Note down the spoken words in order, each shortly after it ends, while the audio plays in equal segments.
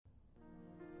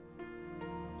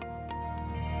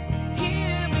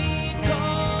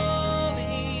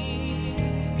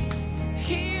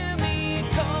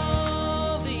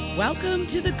Welcome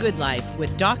to The Good Life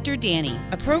with Dr. Danny,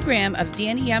 a program of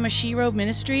Danny Yamashiro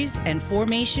Ministries and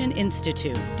Formation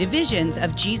Institute, divisions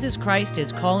of Jesus Christ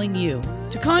is Calling You.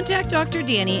 To contact Dr.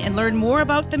 Danny and learn more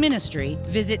about the ministry,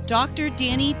 visit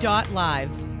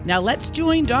drdanny.live. Now let's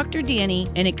join Dr. Danny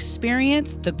and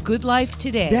experience the good life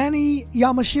today. Danny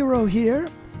Yamashiro here.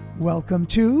 Welcome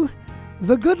to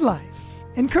The Good Life,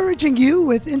 encouraging you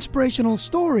with inspirational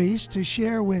stories to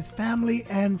share with family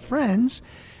and friends,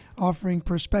 offering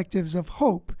perspectives of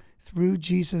hope through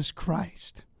Jesus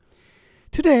Christ.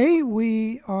 Today,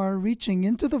 we are reaching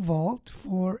into the vault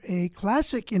for a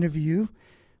classic interview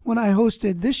when I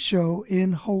hosted this show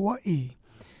in Hawaii.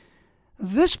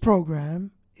 This program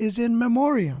is in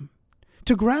memoriam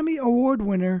to Grammy Award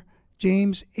winner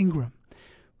James Ingram,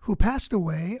 who passed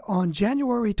away on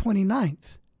January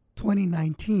 29th,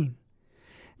 2019.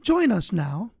 Join us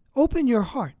now. Open your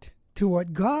heart to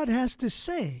what God has to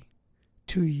say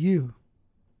to you.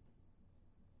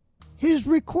 His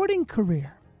recording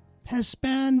career has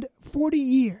spanned 40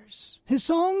 years. His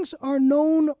songs are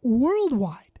known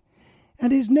worldwide,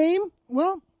 and his name,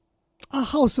 well, a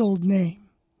household name.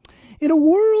 In a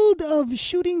world of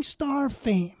shooting star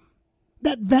fame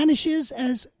that vanishes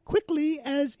as quickly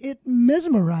as it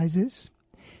mesmerizes,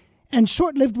 and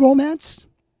short-lived romance,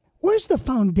 where's the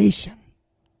foundation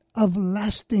of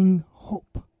lasting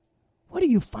hope? Where do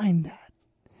you find that?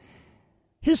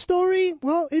 His story,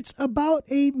 well, it's about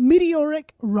a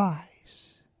meteoric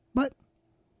rise. But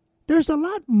there's a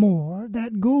lot more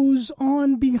that goes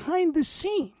on behind the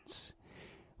scenes,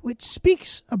 which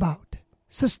speaks about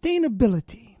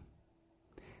sustainability.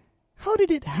 How did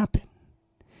it happen?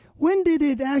 When did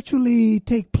it actually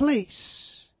take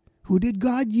place? Who did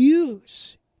God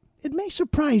use? It may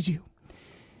surprise you.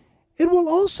 It will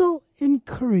also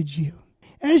encourage you.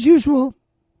 As usual,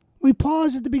 we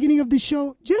pause at the beginning of the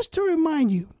show just to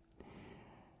remind you,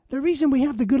 the reason we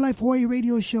have the Good Life Hawaii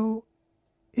radio show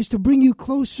is to bring you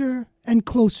closer and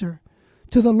closer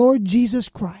to the Lord Jesus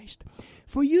Christ.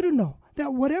 For you to know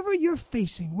that whatever you're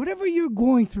facing, whatever you're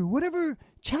going through, whatever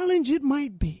challenge it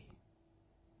might be,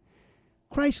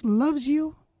 Christ loves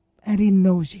you and He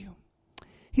knows you.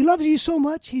 He loves you so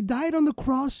much, He died on the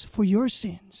cross for your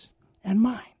sins and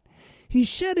mine. He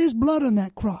shed His blood on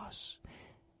that cross.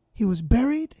 He was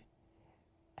buried,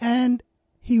 and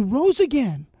He rose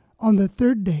again on the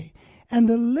third day. And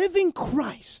the living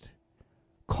Christ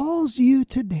calls you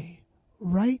today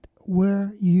right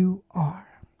where you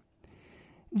are.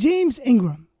 James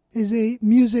Ingram is a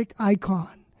music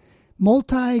icon,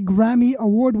 multi-Grammy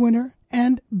Award winner,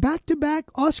 and back-to-back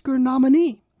Oscar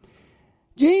nominee.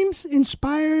 James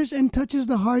inspires and touches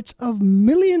the hearts of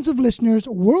millions of listeners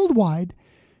worldwide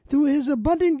through his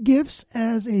abundant gifts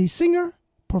as a singer,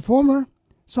 performer,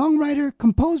 songwriter,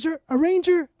 composer,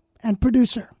 arranger, and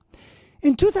producer.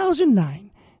 In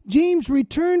 2009, James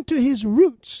returned to his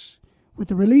roots with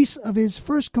the release of his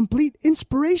first complete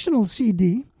inspirational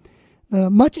CD, the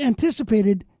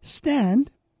much-anticipated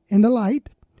Stand in the Light,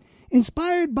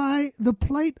 inspired by the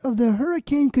plight of the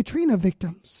Hurricane Katrina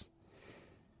victims.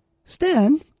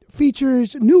 Stand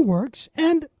features new works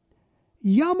and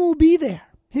Yamo Be There,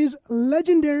 his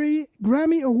legendary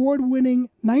Grammy Award-winning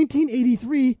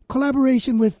 1983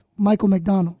 collaboration with Michael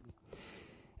McDonald,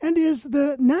 and is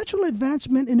the natural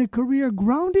advancement in a career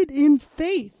grounded in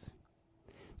faith,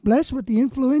 blessed with the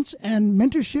influence and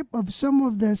mentorship of some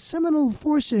of the seminal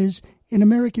forces in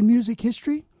American music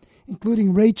history,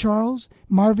 including Ray Charles,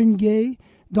 Marvin Gaye,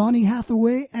 Donny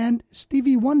Hathaway, and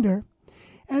Stevie Wonder,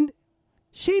 and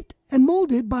shaped and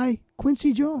molded by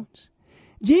Quincy Jones.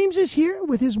 James is here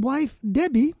with his wife,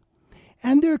 Debbie,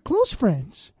 and their close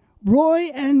friends, Roy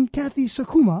and Kathy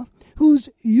Sakuma, whose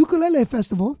ukulele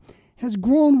festival has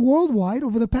grown worldwide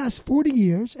over the past 40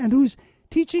 years and whose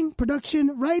teaching,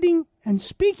 production, writing, and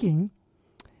speaking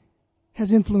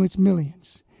has influenced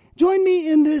millions. Join me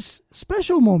in this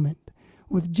special moment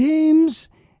with James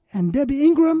and Debbie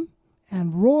Ingram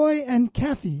and Roy and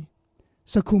Kathy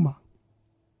Sakuma.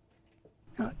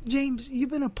 Now, James,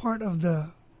 you've been a part of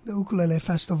the ukulele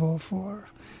festival for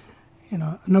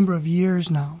a number of years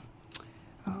now.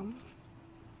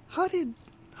 How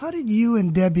did you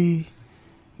and Debbie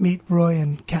meet Roy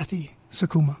and Kathy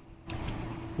Sakuma?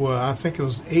 Well, I think it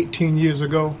was 18 years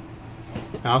ago.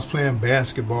 I was playing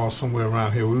basketball somewhere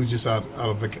around here. We were just out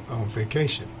on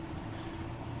vacation.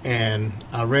 And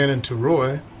I ran into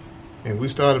Roy, and we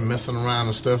started messing around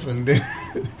and stuff. And then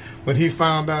when he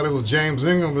found out it was James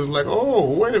Ingram, it was like, oh,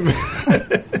 wait a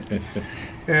minute.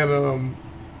 And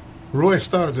Roy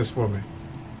started this for me.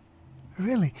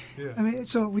 Really? Yeah. I mean,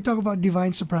 so we talk about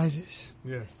divine surprises.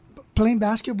 Yes. Playing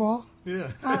basketball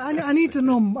Yeah. I need to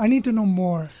know. I need to know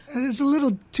more. It's a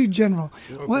little too general.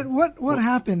 Okay. What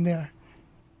happened there?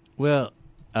 Well,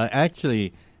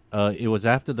 actually, it was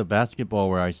after the basketball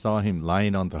where I saw him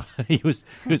lying on the. he was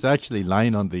actually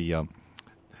lying on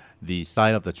the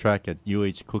side of the track at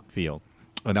UH Cookfield,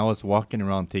 and I was walking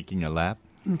around taking a lap,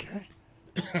 Okay.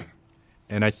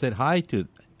 and I said hi to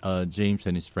James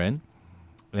and his friend,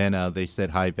 and they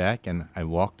said hi back, and I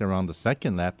walked around the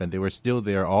second lap, and they were still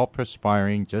there, all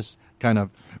perspiring, just kind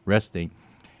of resting,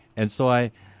 and so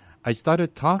I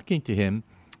started talking to him,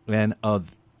 and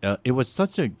it was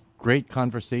such a great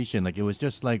conversation. Like, it was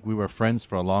just like we were friends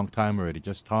for a long time already,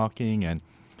 just talking. And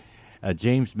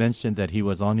James mentioned that he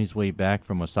was on his way back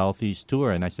from a Southeast tour,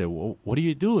 and I said, well, what do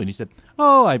you do? And he said,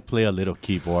 oh, I play a little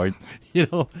keyboard,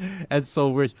 And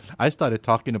so I started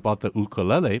talking about the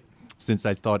ukulele, since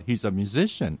I thought he's a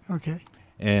musician. Okay.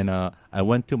 And I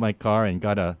went to my car and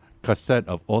got a cassette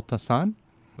of Ota-san,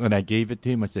 and I gave it to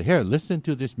him. I said, here, listen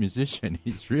to this musician.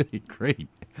 He's really great.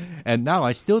 And now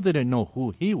I still didn't know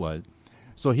who he was.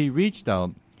 So he reached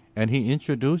out, and he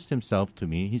introduced himself to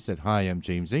me. He said, hi, I'm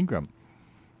James Ingram.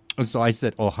 And so I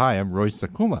said, oh, hi, I'm Roy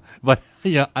Sakuma. But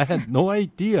I had no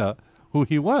idea who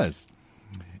he was.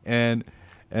 And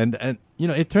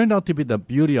it turned out to be the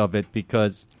beauty of it,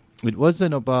 because it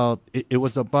wasn't about, it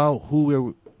was about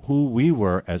who we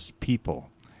were as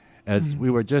people, as we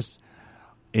were just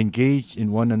engaged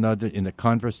in one another in the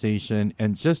conversation,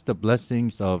 and just the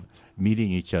blessings of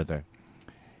meeting each other.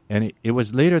 And it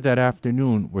was later that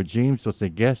afternoon where James was a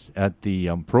guest at the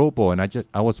Pro Bowl, and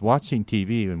I was watching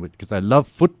TV because I love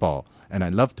football and I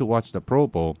love to watch the Pro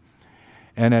Bowl.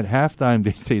 And at halftime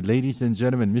they say, "Ladies and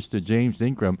gentlemen, Mr. James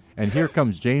Ingram," and here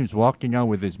comes James walking out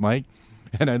with his mic,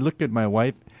 and I look at my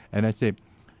wife and I say,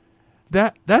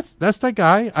 "That's the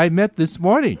guy I met this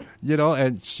morning,"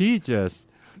 and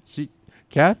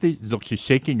Kathy, look, she's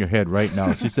shaking her head right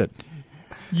now. She said,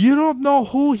 "You don't know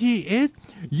who he is?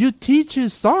 You teach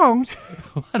his songs?"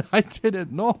 But I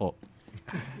didn't know.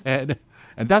 And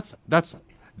that's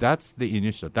the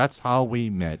initial. That's how we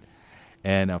met.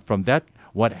 And from that,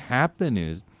 what happened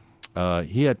is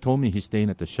he had told me he's staying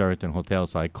at the Sheraton Hotel,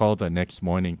 so I called the next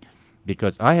morning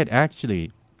because I had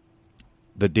actually,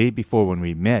 the day before when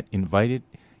we met, invited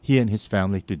he and his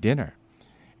family to dinner.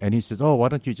 And he says, "Oh, why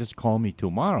don't you just call me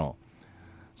tomorrow?"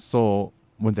 So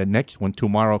when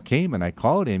tomorrow came and I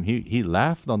called him, he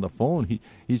laughed on the phone.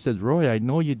 He says, "Roy, I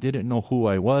know you didn't know who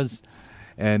I was."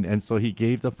 And so he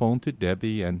gave the phone to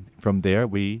Debbie, and from there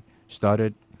we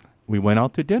went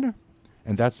out to dinner.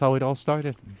 And that's how it all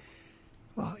started.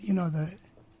 Well, the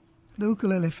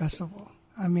Ukulele Festival,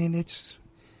 I mean, it's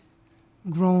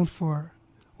grown for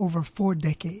over 4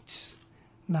 decades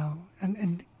now,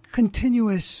 and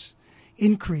continuous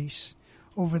increase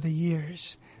over the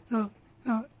years. So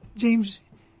now, James,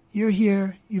 you're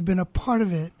here. You've been a part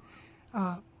of it.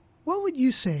 What would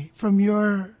you say from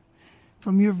your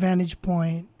vantage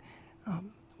point?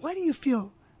 Why do you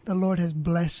feel the Lord has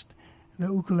blessed the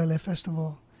Ukulele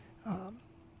Festival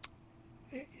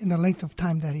in the length of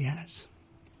time that He has?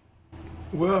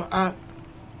 Well,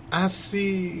 I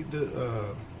see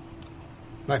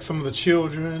like some of the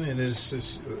children, and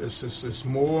it's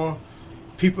more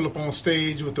people up on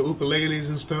stage with the ukuleles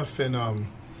and stuff, and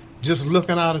just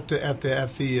looking out at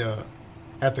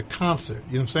the concert.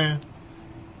 You know what I'm saying?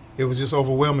 It was just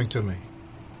overwhelming to me.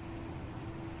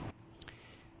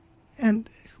 And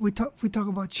we talk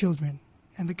about children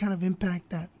and the kind of impact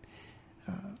that.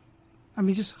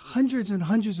 Just hundreds and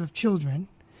hundreds of children.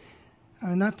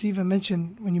 Not to even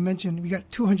mention, when you mentioned we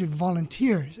got 200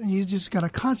 volunteers, and you just got a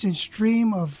constant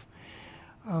stream of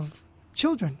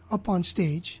children up on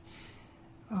stage.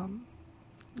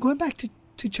 Going back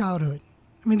to childhood,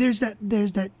 there's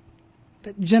that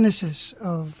genesis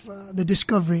of the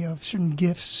discovery of certain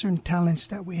gifts, certain talents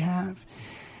that we have.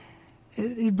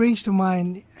 It brings to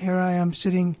mind, here I am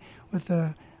sitting with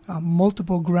a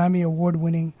multiple Grammy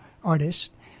award-winning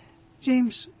artist.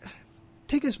 James,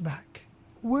 take us back.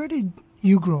 Where did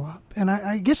you grow up? And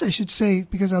I guess I should say,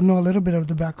 because I know a little bit of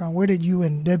the background, where did you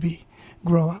and Debbie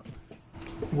grow up?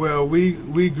 Well,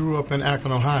 we grew up in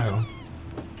Akron, Ohio,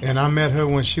 and I met her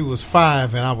when she was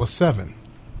 5 and I was 7.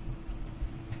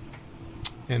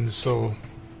 And so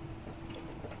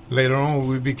later on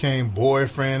we became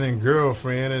boyfriend and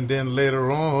girlfriend, and then later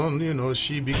on,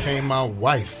 she became my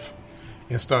wife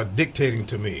and started dictating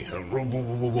to me.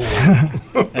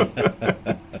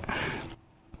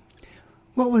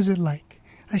 What was it like?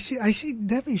 I see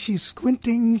Debbie, she's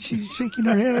squinting, she's shaking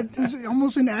her head,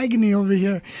 almost in agony over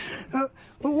here. But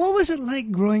what was it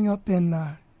like growing up in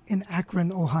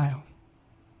Akron, Ohio?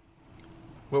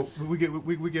 Well, we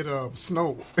get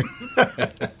snow.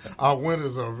 Our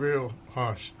winters are real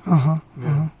harsh. Go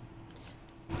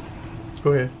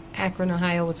ahead. Akron,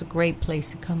 Ohio was a great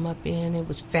place to come up in. It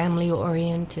was family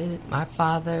oriented.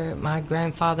 My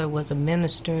grandfather was a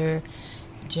minister.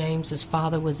 James's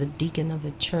father was a deacon of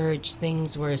the church.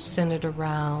 Things were centered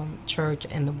around church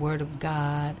and the Word of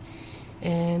God.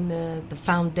 And the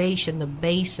foundation, the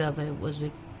base of it was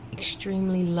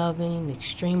extremely loving,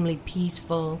 extremely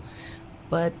peaceful.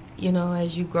 But,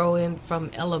 as you grow in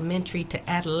from elementary to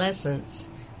adolescence,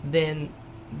 then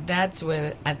that's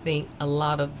when I think a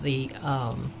lot of the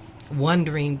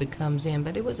wondering becomes in.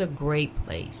 But it was a great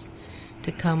place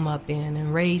to come up in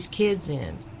and raise kids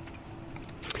in.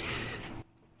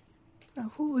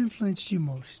 Now, who influenced you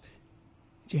most,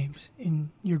 James,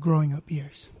 in your growing up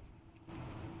years?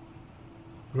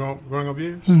 Growing up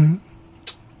years? Mm-hmm.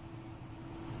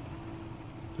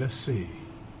 Let's see.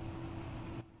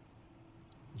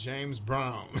 James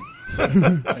Brown.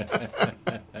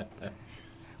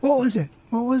 What was it?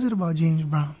 What was it about James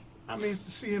Brown? I mean, to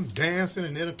see him dancing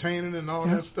and entertaining and all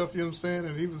that stuff, you know what I'm saying?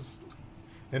 And he was,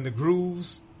 and the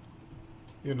grooves,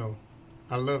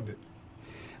 I loved it.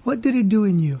 What did it do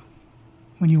in you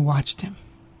when you watched him?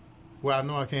 Well, I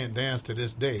know I can't dance to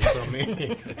this day, so I mean,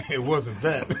 it wasn't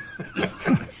that.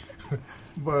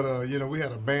 But we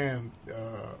had a band.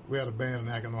 We had a band in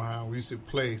Akron, Ohio. We used to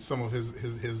play some of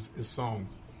his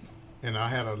songs, and I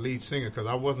had a lead singer because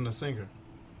I wasn't a singer.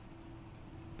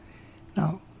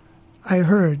 Now, I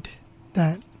heard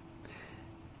that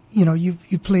you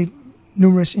played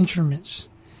numerous instruments,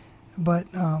 but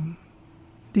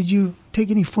did you take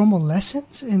any formal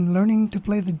lessons in learning to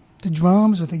play the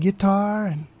drums or the guitar?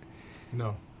 And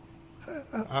no.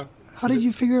 How did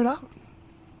you figure it out?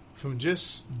 From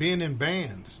just being in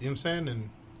bands, you know what I'm saying?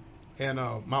 And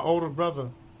my older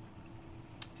brother,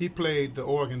 he played the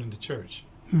organ in the church.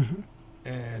 Mm-hmm.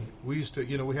 And we used to,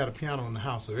 we had a piano in the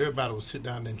house, so everybody would sit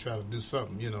down there and try to do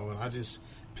something, and I just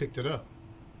picked it up.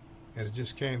 And it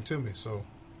just came to me. So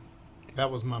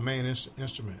that was my main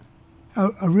instrument.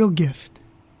 A real gift.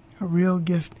 A real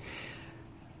gift.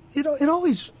 It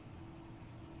always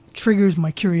triggers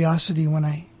my curiosity when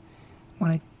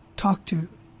I talk to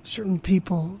certain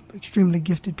people, extremely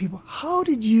gifted people. How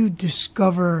did you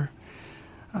discover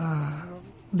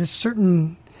this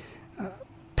certain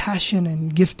passion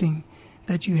and gifting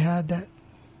that you had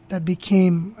that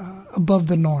became above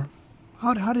the norm?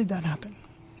 How did that happen?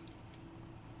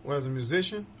 Well, as a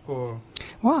musician, or?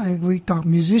 Well, we talk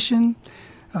musician.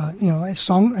 You're a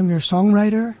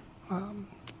songwriter.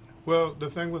 Well, the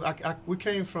thing was, we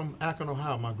came from Akron,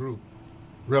 Ohio, my group,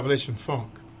 Revelation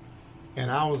Funk,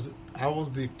 and I was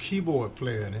the keyboard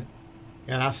player in it,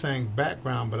 and I sang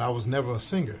background, but I was never a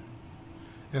singer.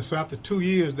 And so after 2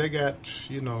 years, they got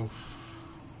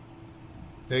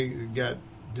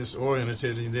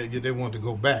disoriented, and they wanted to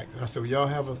go back. I said, well, y'all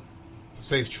have a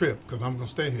safe trip, because I'm going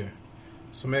to stay here.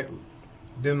 So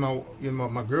then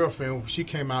my girlfriend, she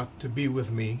came out to be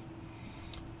with me,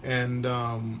 and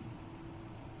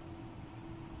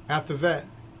after that,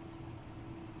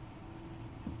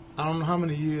 I don't know how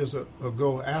many years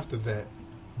ago after that,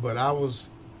 but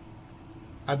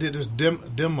I did this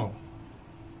demo.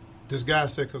 This guy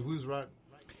said, because we was right.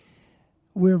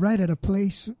 We're right at a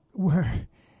place where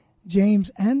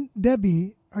James and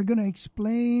Debbie are going to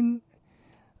explain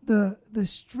the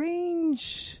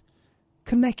strange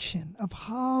connection of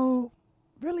how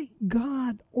really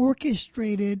God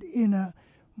orchestrated in a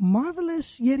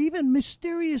marvelous yet even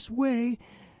mysterious way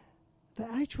the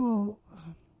actual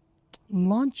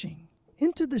launching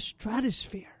into the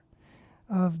stratosphere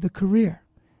of the career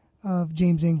of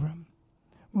James Ingram.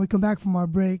 When we come back from our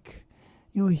break,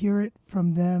 you'll hear it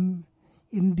from them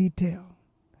in detail.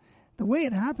 The way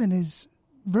it happened is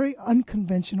very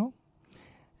unconventional.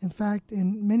 In fact,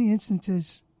 in many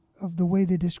instances of the way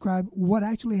they describe what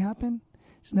actually happened,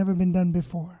 it's never been done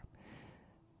before.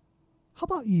 How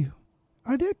about you?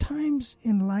 Are there times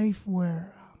in life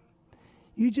where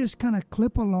you just kind of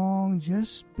clip along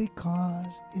just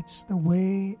because it's the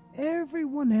way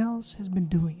everyone else has been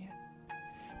doing it?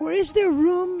 Or is there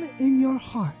room in your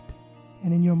heart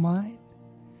and in your mind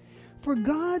for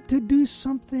God to do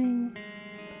something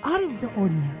out of the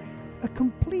ordinary, a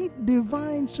complete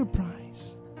divine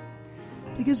surprise?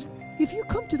 Because if you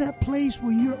come to that place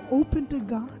where you're open to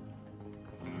God,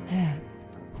 man,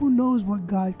 who knows what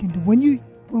God can do?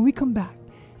 When we come back,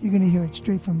 you're going to hear it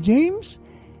straight from James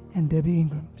and Debbie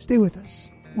Ingram. Stay with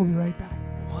us. We'll be right back.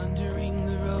 Wandering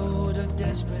the road of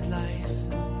desperate life,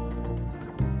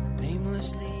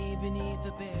 aimlessly beneath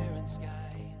the barren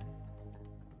sky.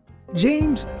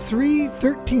 James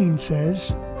 3:13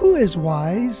 says, "Who is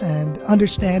wise and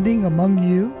understanding among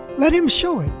you? Let him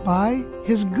show it by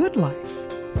his good life,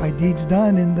 by deeds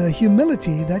done in the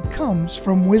humility that comes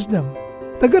from wisdom."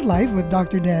 The Good Life with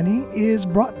Dr. Danny is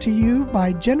brought to you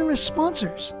by generous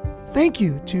sponsors. Thank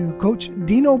you to Coach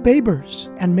Dino Babers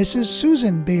and Mrs.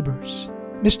 Susan Babers,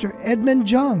 Mr.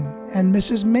 Edmund Jung and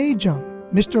Mrs. May Jung,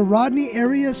 Mr. Rodney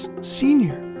Arias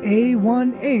Sr.,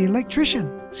 A1A Electrician,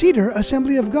 Cedar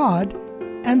Assembly of God,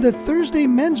 and the Thursday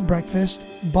Men's Breakfast,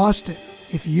 Boston.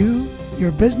 If you,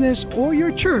 your business, or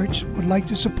your church would like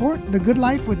to support The Good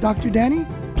Life with Dr. Danny,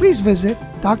 please visit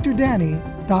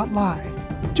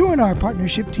drdanny.live. Join our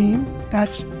partnership team.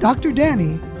 That's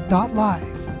drdanny.live.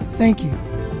 Thank you.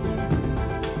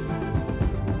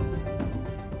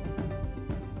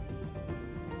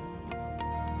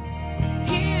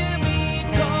 Hear me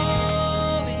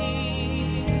calling.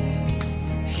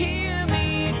 Hear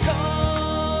me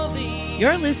calling.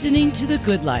 You're listening to The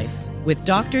Good Life with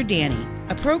Dr. Danny,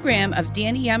 a program of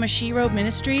Danny Yamashiro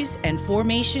Ministries and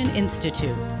Formation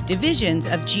Institute. Divisions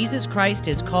of Jesus Christ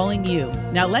is calling you.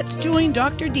 Now let's join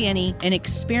Dr. Danny and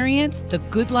experience the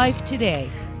good life today.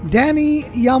 Danny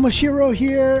Yamashiro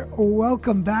here.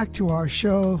 Welcome back to our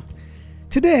show.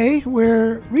 Today,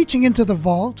 we're reaching into the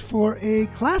vault for a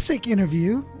classic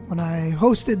interview when I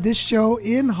hosted this show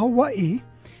in Hawaii.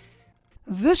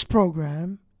 This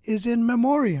program is in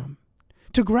memoriam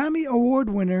to Grammy Award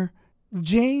winner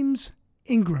James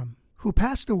Ingram, who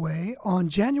passed away on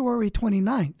January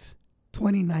 29th,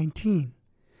 2019.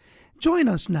 Join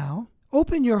us now.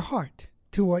 Open your heart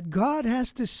to what God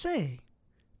has to say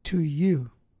to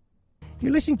you.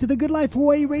 You're listening to the Good Life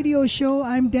Hawaii radio show.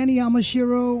 I'm Danny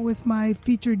Yamashiro with my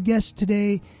featured guest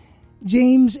today,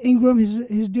 James Ingram,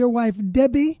 his dear wife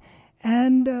Debbie,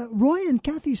 and Roy and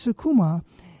Kathy Sakuma.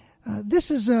 This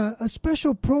is a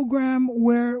special program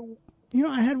where,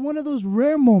 I had one of those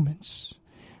rare moments.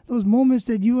 Those moments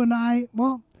that you and I,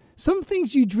 some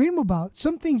things you dream about,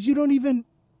 some things you don't even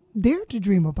dare to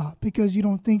dream about because you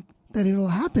don't think that it'll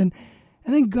happen.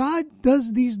 And then God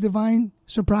does these divine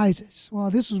surprises.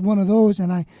 Well, this was one of those,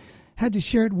 and I had to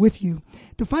share it with you.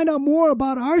 To find out more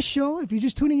about our show, if you're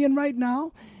just tuning in right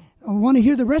now, I want to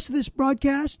hear the rest of this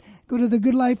broadcast, go to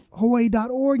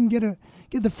thegoodlifehawaii.org and get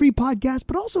the free podcast,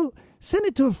 but also send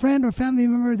it to a friend or family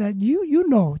member that you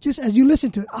know, just as you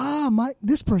listen to it.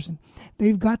 This person,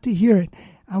 they've got to hear it.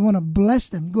 I want to bless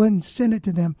them. Go ahead and send it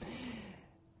to them.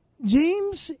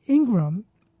 James Ingram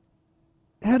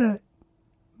had a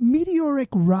meteoric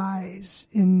rise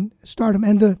in stardom,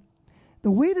 and the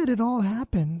way that it all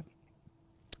happened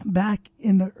back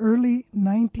in the early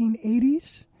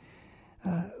 1980s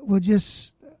will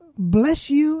just bless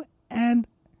you and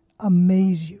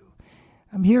amaze you.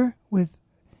 I'm here with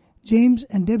James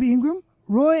and Debbie Ingram,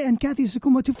 Roy and Kathy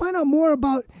Sakuma. To find out more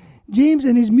about James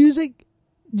and his music,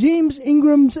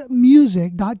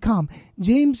 JamesIngramsmusic.com.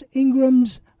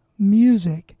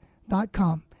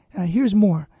 JamesIngramsmusic.com. Here's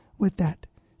more with that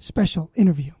special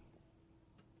interview.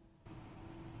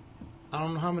 I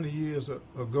don't know how many years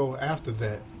ago after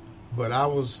that, but I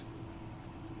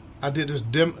did this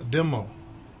demo.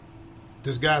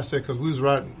 This guy said, because we was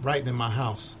writing in my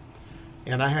house,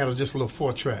 and I had just a little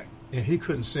 4-track, and he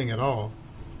couldn't sing at all,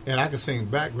 and I could sing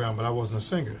background, but I wasn't a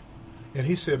singer. And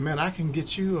he said, man, I can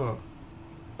get you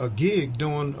a gig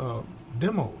doing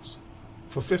demos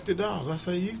for $50. I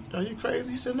said, are you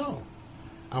crazy? He said, no.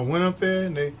 I went up there,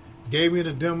 and they gave me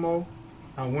the demo.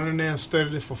 I went in there and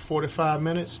studied it for 45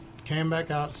 minutes, came back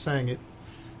out, sang it.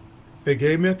 They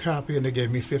gave me a copy, and they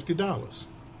gave me $50.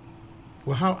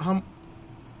 Well, how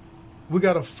we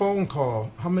got a phone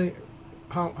call. How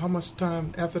much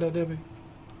time after that, Debbie?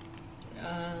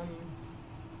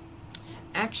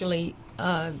 Actually,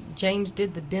 James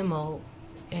did the demo,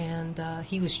 and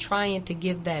he was trying to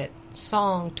give that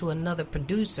song to another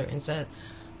producer and said,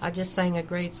 I just sang a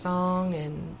great song,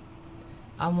 and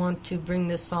I want to bring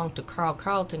this song to Carl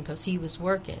Carlton because he was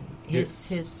working.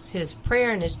 His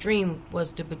prayer and his dream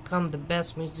was to become the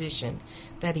best musician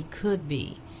that he could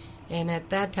be. And at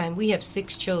that time, we have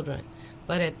 6 children,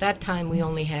 but at that time we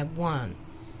only had 1.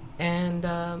 And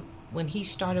when he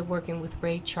started working with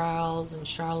Ray Charles and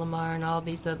Charlemagne and all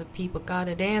these other people, God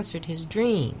had answered his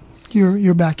dream.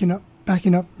 You're backing up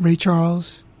Ray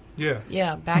Charles.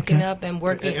 Yeah, backing up and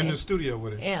working in the studio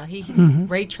with him. Yeah,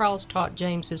 Ray Charles taught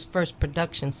James his first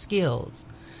production skills.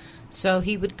 So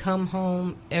he would come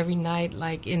home every night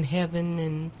like in heaven,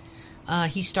 and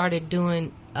he started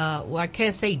doing, I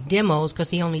can't say demos because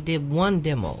he only did 1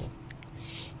 demo.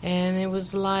 And it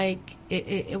was like,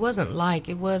 it wasn't like,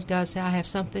 it was God said, I have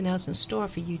something else in store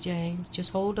for you, James.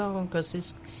 Just hold on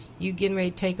because you getting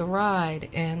ready to take a ride.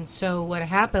 And so what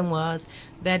happened was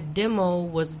that demo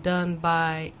was done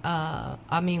by,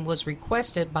 was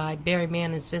requested by Barry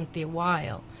Mann and Cynthia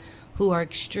Weil, who are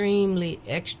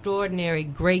extraordinary,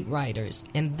 great writers.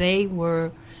 And they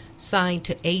were signed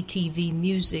to ATV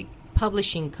Music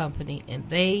Publishing Company. And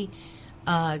they,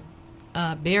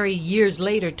 Barry years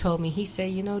later told me, he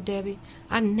said, you know, Debbie,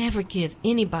 I never give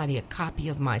anybody a copy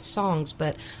of my songs,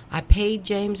 but I paid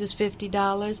James his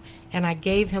 $50 and I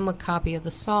gave him a copy of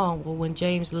the song. Well, when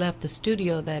James left the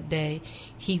studio that day,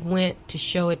 he went to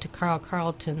show it to Carl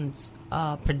Carlton's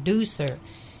producer,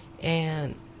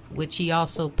 and which he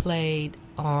also played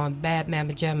on Bad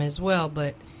Mama Jamma as well,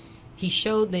 but he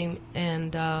showed them,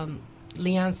 and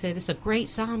Leon said, it's a great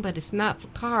song, but it's not for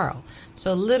Carl.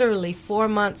 So literally 4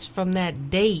 months from that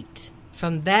date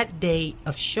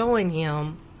of showing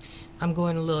him, I'm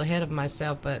going a little ahead of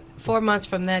myself, but 4 months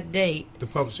from that date, The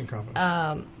publishing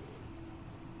company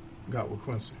got with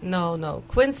Quincy. No.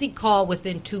 Quincy called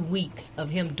within 2 weeks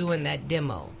of him doing that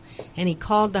demo. And he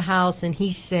called the house and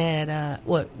he said,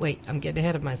 wait, I'm getting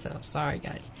ahead of myself. Sorry,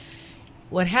 guys.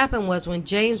 What happened was when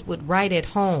James would write at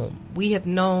home, we have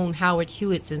known Howard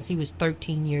Hewitt since he was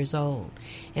 13 years old.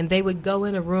 And they would go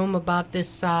in a room about this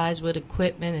size with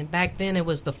equipment, and back then it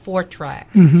was the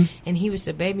 4-tracks. Mhm. And he would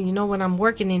say, baby, you know when I'm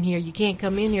working in here, you can't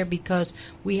come in here because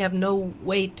we have no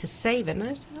way to save it. And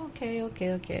I said,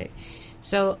 okay.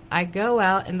 So I go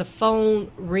out and the phone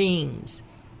rings.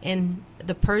 And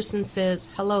the person says,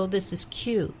 hello, this is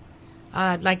Q.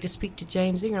 I'd like to speak to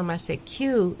James Ingram. I said,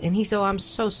 Q. And he said, oh, I'm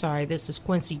so sorry. This is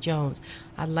Quincy Jones.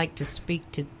 I'd like to speak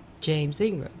to James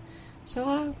Ingram. So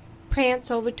I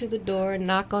prance over to the door and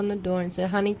knock on the door and say,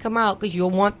 honey, come out because you'll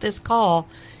want this call.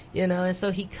 You know, and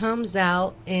so he comes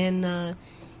out and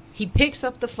he picks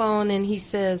up the phone and he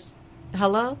says,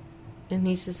 hello? And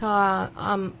he says, hi,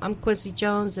 I'm Quincy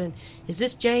Jones, and is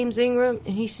this James Ingram?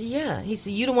 And he said, yeah. He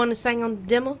said, you the one that sang on the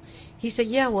demo? He said,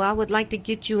 yeah, well, I would like to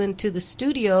get you into the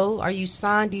studio. Are you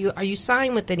signed? Are you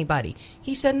signed with anybody?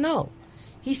 He said, no.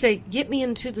 He said, get me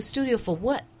into the studio for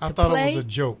what? I To thought play? it was a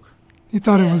joke. He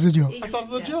thought it was a joke. I thought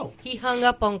it was a joke. He hung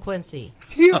up on Quincy.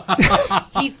 He-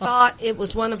 He thought it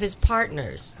was one of his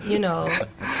partners, you know.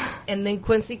 And then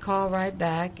Quincy called right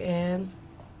back, and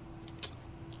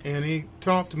he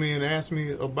talked to me and asked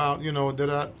me about, did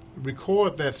I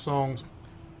record that song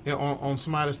on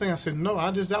somebody's thing. I said, no,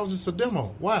 that was just a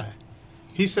demo. Why?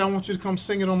 He said, I want you to come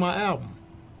sing it on my album.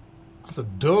 I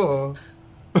said, duh.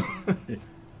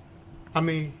 I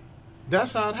mean,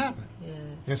 that's how it happened. yes.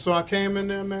 And so I came in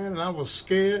there, man, and I was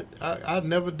scared. I'd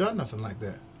never done nothing like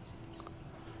that.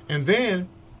 And then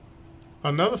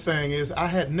another thing is I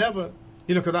had never,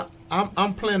 because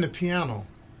I'm playing the piano,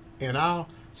 and I'll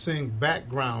sing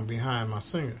background behind my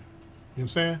singer. You know what I'm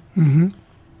saying? Mm-hmm.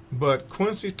 But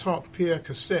Quincy taught Pierre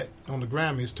Cassette on the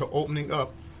Grammys to opening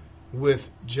up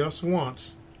with Just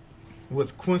Once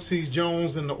with Quincy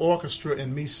Jones and the orchestra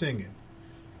and me singing.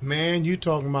 Man, you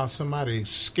talking about somebody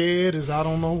scared as I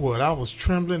don't know what. I was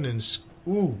trembling and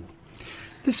ooh.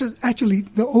 This is actually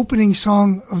the opening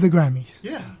song of the Grammys.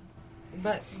 Yeah.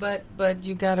 But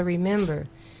you got to remember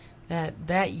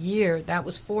that year, that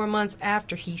was 4 months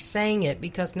after he sang it,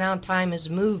 because now time is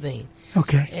moving.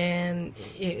 Okay. And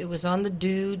it was on the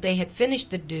Dude. They had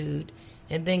finished the Dude,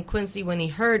 and then Quincy, when he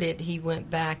heard it, he went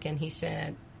back and he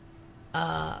said,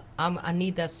 I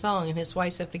need that song. And his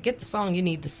wife said, forget the song, you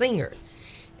need the singer.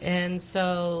 And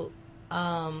so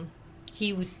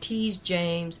he would tease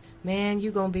James, man,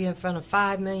 you're going to be in front of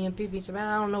 5 million people. He said, man,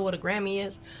 I don't know what a Grammy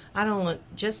is. I don't want,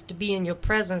 just to be in your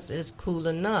presence is cool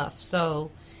enough.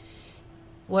 So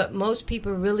what most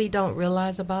people really don't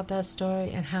realize about that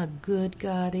story and how good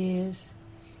God is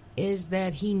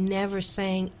that he never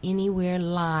sang anywhere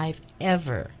live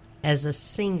ever as a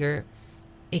singer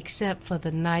except for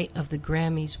the night of the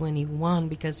Grammys when he won,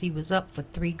 because he was up for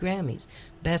 3 Grammys: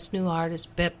 Best New Artist,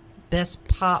 Best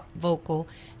Pop Vocal,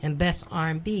 and Best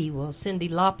R&B. Well, Cyndi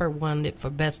Lauper won it for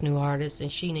Best New Artist, and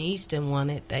Sheena Easton won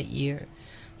it that year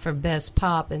for Best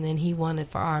Pop, and then he won it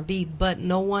for R&B. But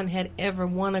no one had ever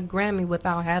won a Grammy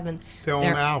without having Their own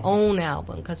own album.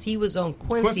 album, because he was on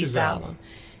Quincy's album.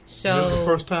 So It was the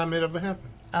first time it ever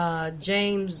happened.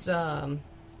 James, what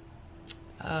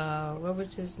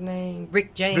was his name?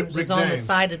 Rick James Rick was on the James.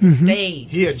 side of the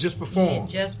stage. He had just He performed. had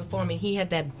just performing. He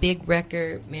had that big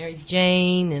record, Mary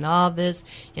Jane, and all this.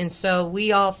 And so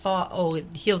we all thought, oh,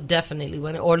 he'll definitely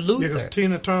win it. Or Luther. Because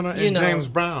Tina Turner and You know, James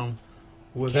Brown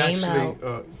was came actually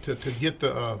to get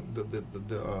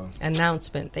the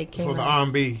announcement. They came for the out.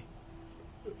 R&B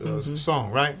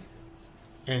song, right?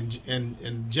 And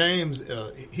James,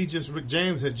 Rick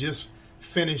James had just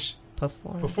finished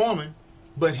Performing. performing,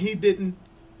 but he didn't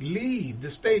leave the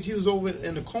stage. He was over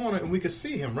in the corner, and we could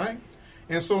see him, right?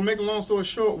 And so, make a long story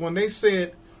short, when they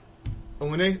said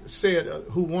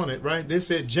who won it, right? They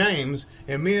said James,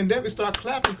 and me and Debbie started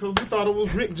clapping because we thought it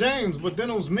was Rick James, but then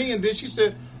it was me, and then she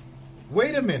said,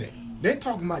 "Wait a minute, they're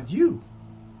talking about you."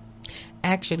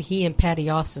 Actually, he and Patty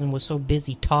Austin were so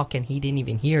busy talking, he didn't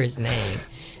even hear his name.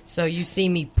 So you see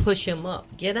me push him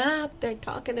up. Get up, they're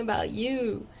talking about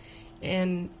you.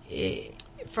 And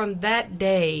from that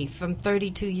day, from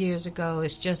 32 years ago,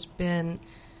 it's just been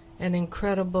an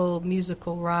incredible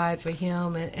musical ride for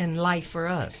him and life for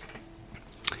us.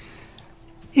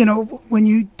 You know, when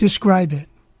you describe it,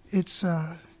 it's,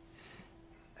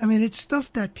 it's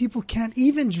stuff that people can't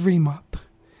even dream up.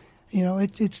 You know,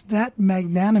 it's that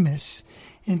magnanimous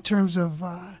in terms of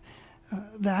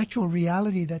the actual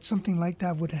reality that something like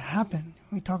that would happen.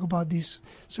 We talk about these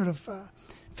sort of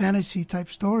fantasy type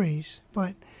stories,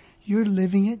 but you're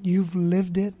living it, you've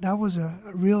lived it. That was a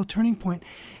real turning point.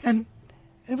 And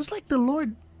it was like the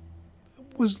Lord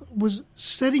was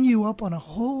setting you up on a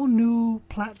whole new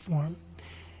platform,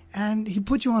 and he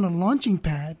put you on a launching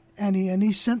pad, and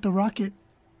he sent the rocket,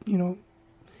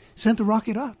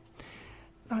 up.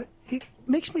 It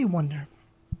makes me wonder,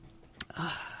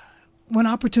 when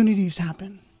opportunities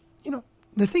happen,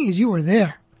 the thing is, you were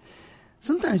there.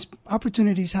 Sometimes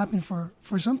opportunities happen for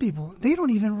some people. They don't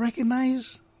even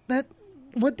recognize that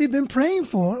what they've been praying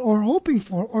for or hoping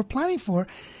for or planning for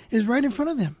is right in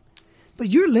front of them. But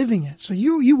you're living it. So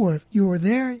you were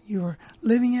there, you were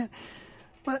living it.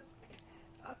 But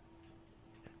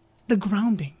the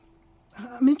grounding.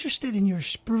 I'm interested in your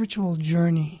spiritual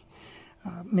journey.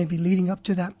 Maybe leading up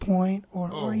to that point,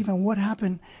 or even what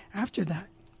happened after that.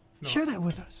 No, share that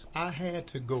with us. I had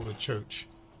to go to church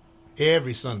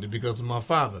every Sunday because of my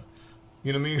father.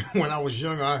 You know what I mean? When I was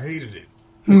younger, I hated it.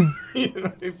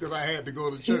 Because I had to go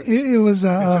to church. It was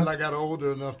until I got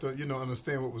older enough to,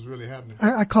 understand what was really happening.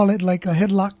 I call it like a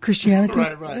headlock Christianity.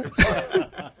 Right.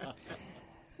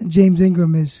 James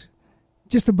Ingram is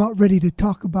just about ready to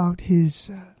talk about his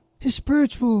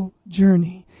spiritual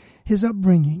journey. His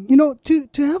upbringing.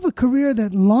 To have a career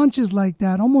that launches like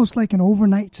that, almost like an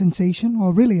overnight sensation,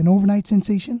 well, really an overnight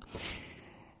sensation,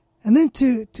 and then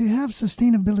to have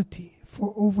sustainability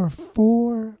for over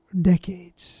 4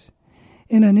 decades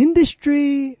in an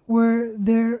industry where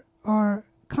there are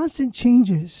constant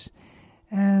changes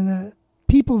and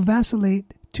people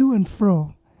vacillate to and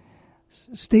fro,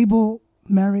 stable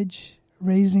marriage,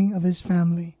 raising of his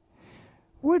family.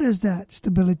 Where does that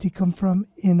stability come from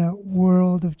in a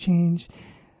world of change?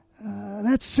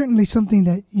 That's certainly something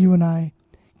that you and I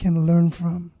can learn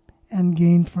from and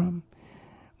gain from.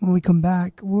 When we come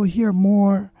back, we'll hear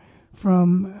more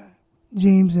from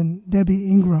James and Debbie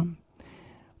Ingram.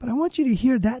 But I want you to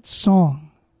hear that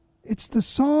song. It's the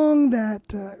song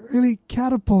that really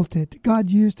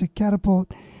God used to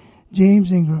catapult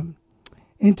James Ingram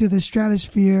into the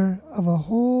stratosphere of a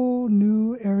whole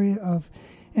new area of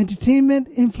entertainment,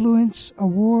 influence,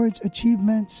 awards,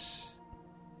 achievements,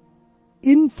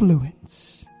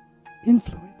 influence.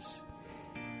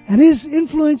 And his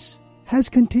influence has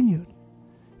continued.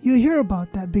 You hear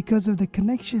about that because of the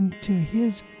connection to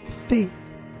his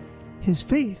faith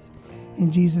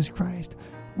in Jesus Christ.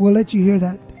 We'll let you hear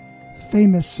that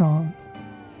famous song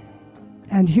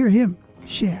and hear him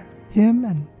share, him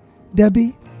and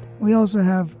Debbie. We also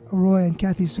have Roy and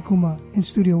Kathy Sakuma in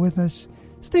studio with us.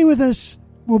 Stay with us.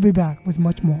 We'll be back with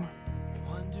much more.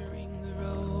 Wandering the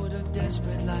road of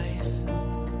desperate life,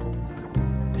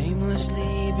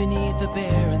 aimlessly beneath the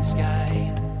barren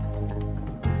sky.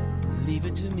 Leave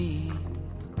it to me.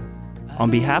 On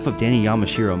behalf of Danny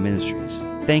Yamashiro Ministries,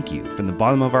 thank you from the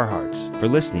bottom of our hearts for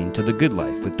listening to The Good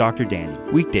Life with Dr. Danny,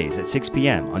 weekdays at 6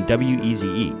 p.m. on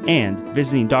WEZE, and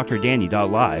visiting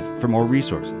drdanny.live for more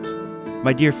resources.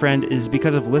 My dear friend, it is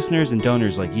because of listeners and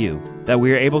donors like you that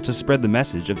we are able to spread the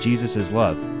message of Jesus'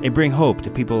 love and bring hope to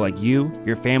people like you,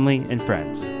 your family, and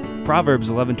friends.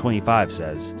 Proverbs 11:25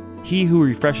 says, "He who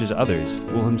refreshes others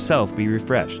will himself be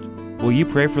refreshed." Will you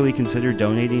prayerfully consider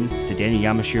donating to Danny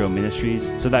Yamashiro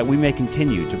Ministries so that we may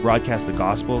continue to broadcast the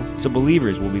gospel, so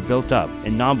believers will be built up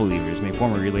and non-believers may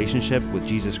form a relationship with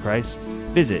Jesus Christ?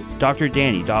 Visit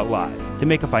drdanny.live to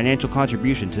make a financial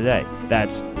contribution today.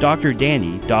 That's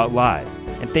drdanny.live.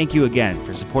 And thank you again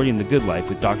for supporting The Good Life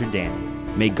with Dr. Danny.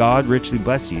 May God richly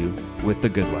bless you with The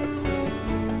Good Life.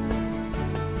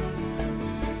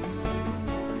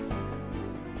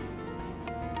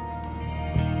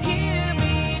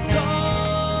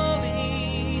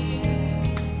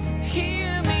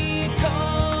 Hear me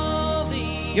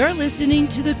calling. You're listening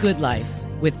to The Good Life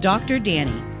with Dr.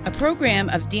 Danny, a program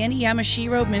of Danny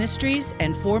Yamashiro Ministries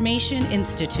and Formation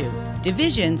Institute.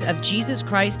 Divisions of Jesus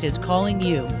Christ is calling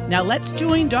you. Now let's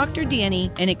join Dr.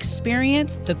 Danny and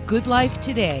experience the good life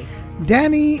today.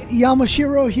 Danny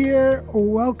Yamashiro here.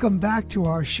 Welcome back to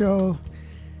our show.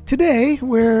 Today,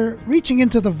 we're reaching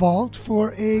into the vault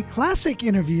for a classic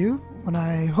interview when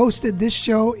I hosted this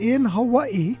show in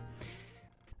Hawaii.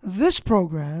 This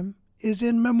program is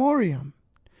in memoriam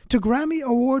to Grammy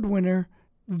Award winner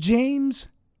James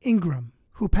Ingram,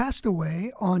 who passed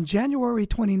away on January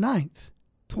 29th,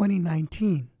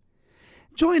 2019.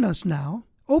 Join us now.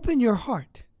 Open your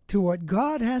heart to what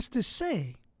God has to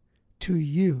say to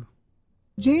you.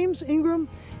 James Ingram,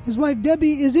 his wife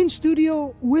Debbie, is in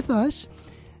studio with us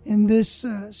in this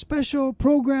special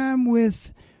program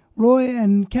with Roy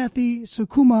and Kathy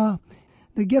Sukuma.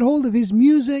 To get hold of his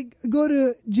music, go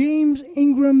to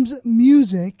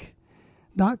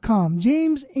jamesingramsmusic.com.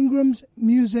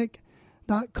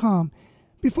 jamesingramsmusic.com.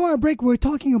 Before our break,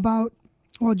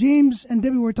 James and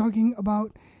Debbie were talking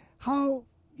about how,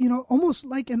 almost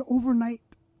like an overnight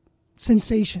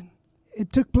sensation.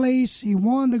 It took place. He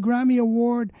won the Grammy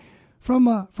Award from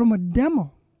a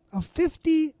demo, a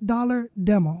 $50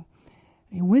 demo.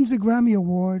 He wins the Grammy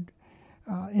Award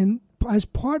as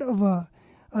part of a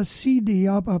CD,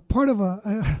 part of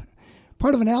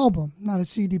an album, not a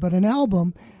CD, but an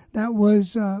album that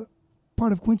was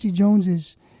part of Quincy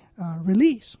Jones's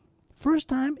release. First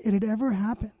time it had ever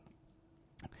happened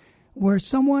where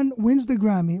someone wins the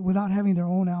Grammy without having their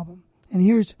own album. And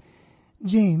here's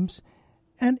James,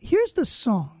 and here's the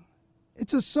song.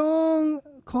 It's a song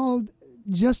called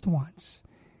Just Once.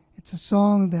 It's a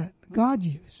song that God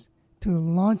used to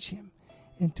launch him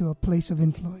into a place of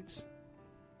influence.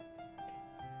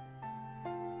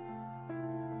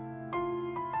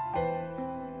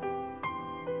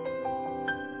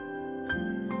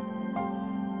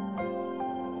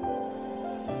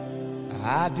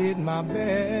 I did my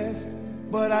best,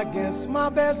 but I guess my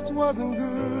best wasn't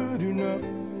good enough.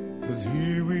 'Cause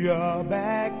here we are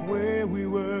back where we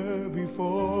were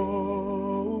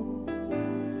before.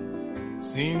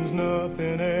 Seems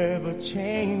nothing ever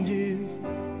changes.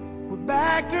 We're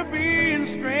back to being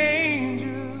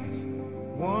strangers,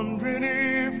 wondering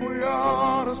if we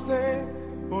ought to stay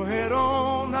or head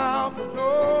on out the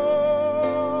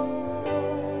door.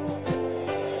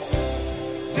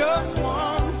 Just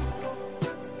once,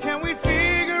 can we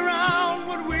figure out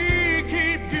what we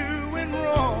keep doing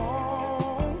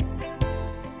wrong?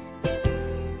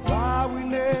 Why we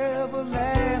never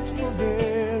last for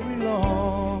very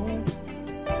long?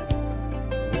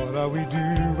 What are we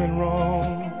doing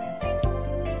wrong?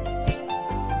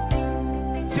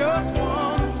 Just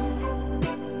once,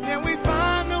 can we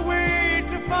find a way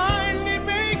to finally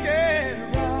make it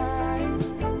right?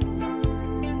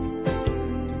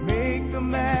 To make the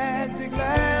magic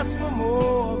last for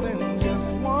more than just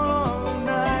one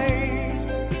night.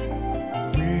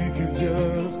 If we could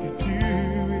just get to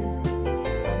it,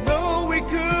 I know we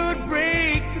could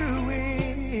break through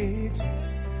it.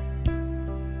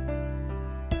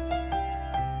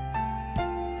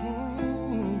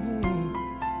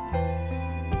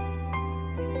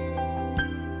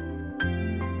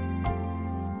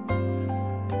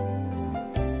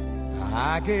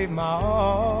 I gave my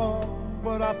all,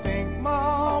 but I think my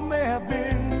all may have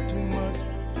been too much.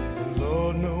 'Cause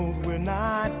Lord knows we're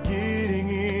not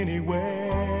getting anywhere.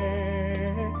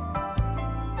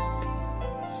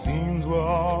 Seems we're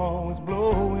always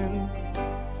blowing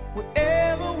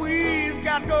whatever we've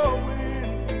got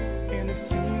going. And it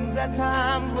seems at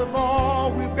times with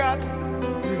all we've got,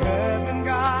 we haven't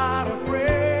got a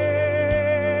prayer.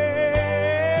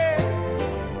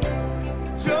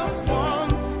 Just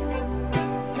once,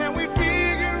 can we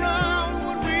figure out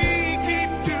what we keep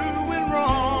doing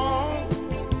wrong?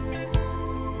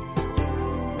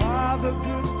 Why the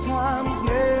good times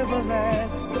never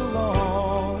last for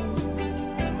long?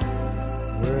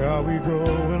 Where are we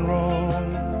going wrong?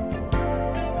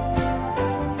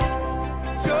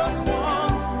 Just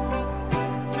once,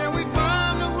 can we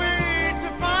find a way to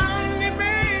finally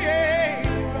make it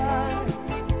right?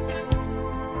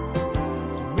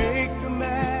 To make the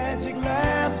magic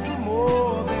last for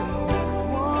more than just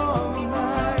one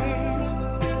night.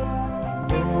 I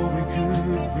know we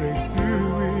could break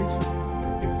through it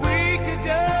if we could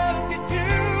just get to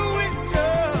it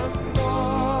just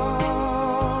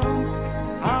once.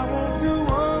 I want to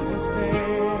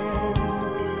understand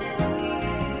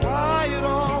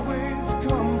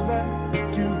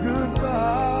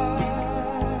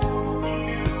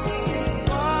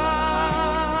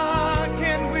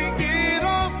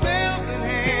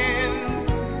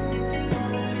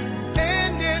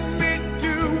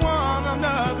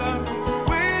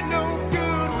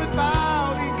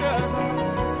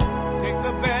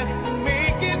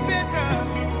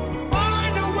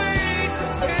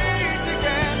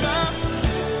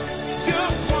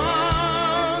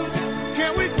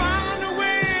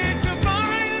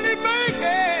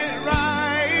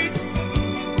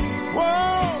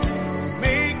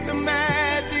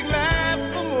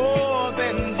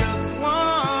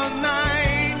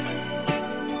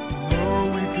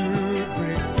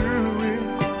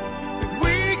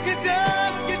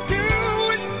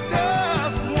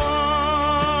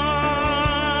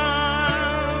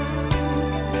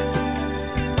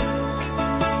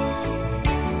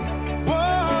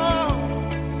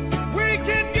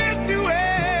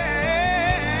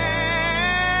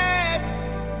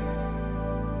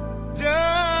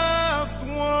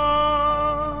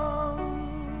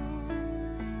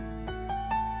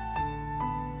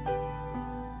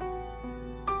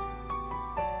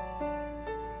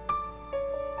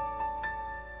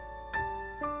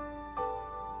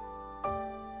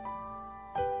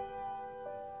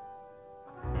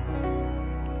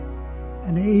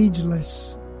an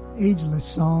ageless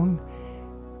song.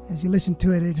 As you listen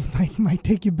to it, it might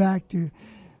take you back to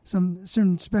some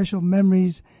certain special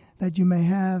memories that you may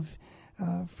have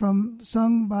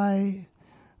sung by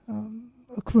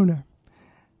a crooner,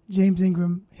 James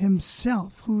Ingram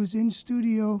himself, who is in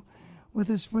studio with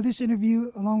us for this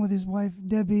interview, along with his wife,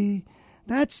 Debbie.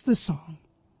 That's the song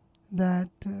that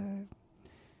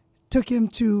took him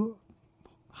to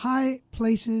high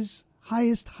places,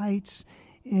 highest heights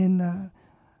in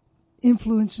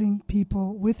influencing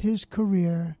people with his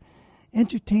career,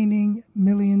 entertaining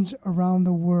millions around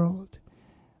the world.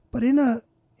 But in an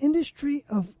industry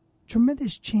of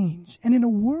tremendous change and in a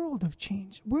world of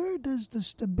change, where does the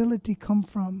stability come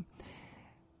from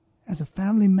as a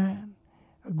family man,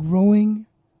 a growing,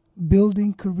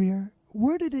 building career?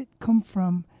 Where did it come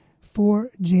from for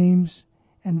James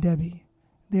and Debbie?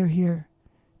 They're here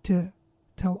to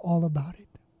tell all about it.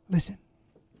 Listen.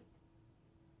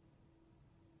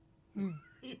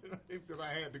 Because I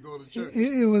had to go to church.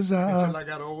 It was until I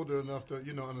got older enough to,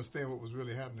 understand what was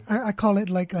really happening. I call it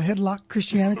like a headlock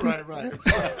Christianity. Right.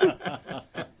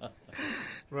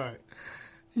 Right.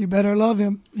 You better love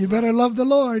him. You better love the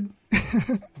Lord.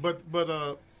 But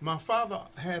my father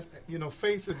had,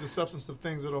 faith is the substance of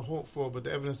things that are hoped for, but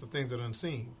the evidence of things that are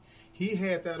unseen. He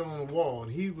had that on the wall,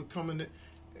 and he would come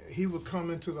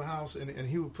into the house, and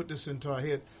he would put this into our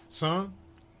head, son.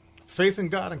 Faith in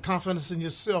God and confidence in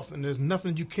yourself, and there's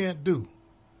nothing you can't do.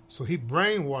 So he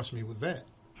brainwashed me with that.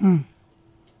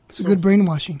 It's a good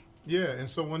brainwashing. Yeah, and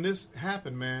so when this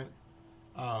happened, man,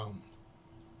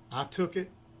 I took it,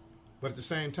 but at the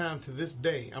same time, to this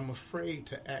day, I'm afraid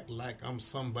to act like I'm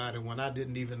somebody when I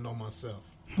didn't even know myself.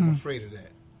 I'm afraid of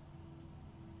that.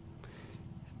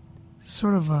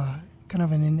 Sort of kind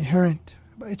of an inherent,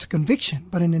 it's a conviction,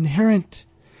 but an inherent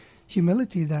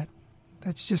humility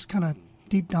that's just kind of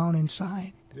deep down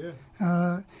inside. Yeah.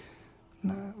 A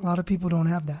lot of people don't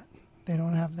have that. They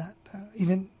don't have that,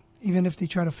 even if they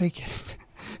try to fake it.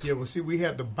 Yeah, well, see, we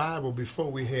had the Bible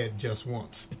before we had just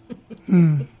once.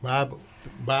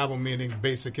 Bible meaning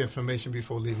basic information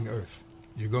before leaving Earth.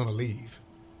 You're going to leave.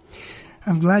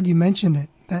 I'm glad you mentioned it,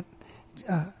 that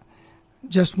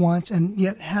just once, and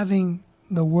yet having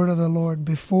the word of the Lord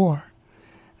before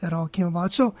that all came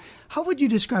about. So how would you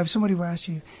describe, somebody would ask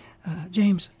you,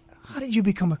 James, how did you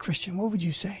become a Christian? What would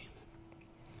you say?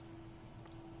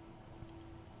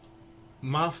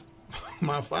 My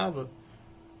father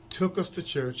took us to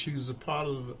church. He was a part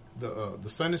of the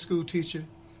Sunday school teacher,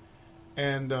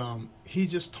 and he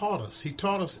just taught us. He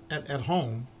taught us at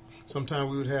home.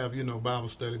 Sometimes we would have, Bible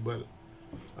study, but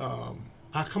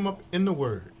I come up in the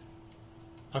Word.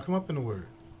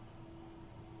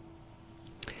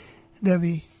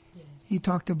 Debbie, he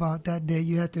talked about that day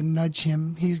you had to nudge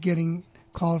him. He's getting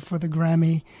called for the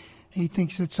Grammy. He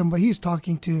thinks that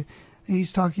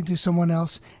he's talking to someone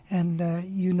else, and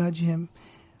you nudge him.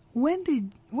 When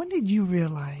did you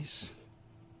realize,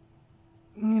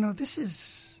 this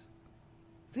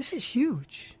is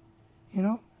huge?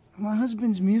 My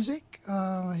husband's music,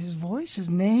 his voice, his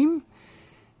name.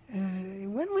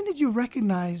 When did you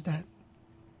recognize that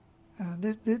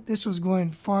this was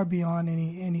going far beyond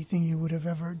anything you would have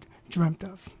ever dreamt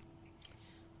of?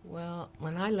 Well,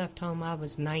 when I left home, I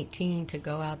was 19 to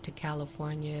go out to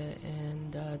California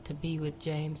and to be with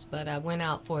James. But I went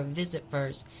out for a visit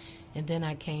first, and then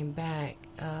I came back.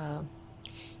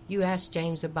 You asked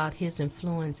James about his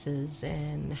influences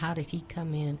and how did he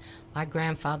come in. My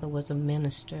grandfather was a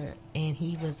minister, and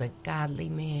he was a godly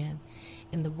man.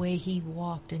 And the way he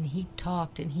walked and he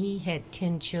talked, and he had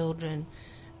 10 children.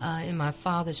 In my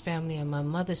father's family on my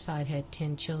mother's side had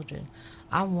 10 children.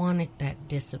 I wanted that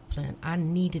discipline. I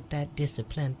needed that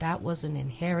discipline. That was an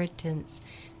inheritance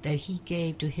that he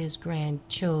gave to his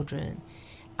grandchildren.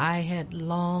 I had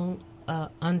long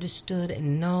understood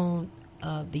and known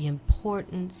the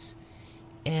importance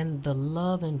and the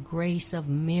love and grace of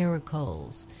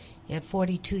miracles. At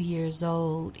 42 years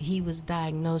old, he was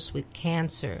diagnosed with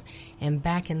cancer. And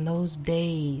back in those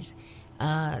days,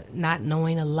 not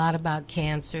knowing a lot about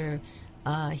cancer,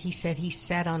 he said he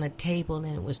sat on a table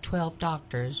and it was 12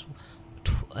 doctors,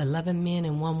 11 men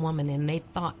and 1 woman, and they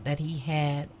thought that he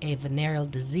had a venereal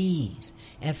disease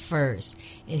at first.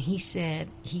 And he said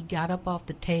he got up off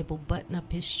the table, buttoned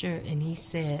up his shirt, and he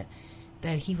said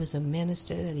that he was a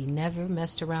minister, that he never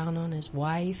messed around on his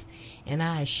wife. And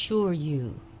I assure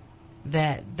you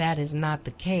that that is not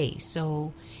the case.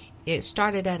 So it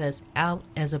started out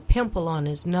as a pimple on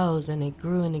his nose, and it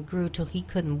grew till he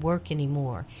couldn't work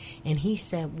anymore. And he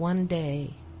said one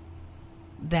day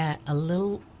that a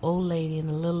little old lady and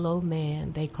a little old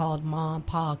man they called Ma and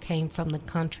Pa came from the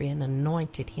country and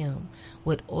anointed him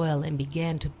with oil and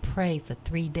began to pray for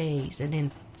 3 days. And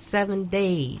in 7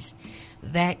 days,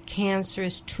 that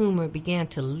cancerous tumor began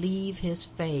to leave his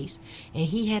face. And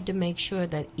he had to make sure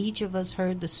that each of us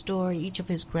heard the story, each of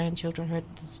his grandchildren heard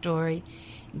the story,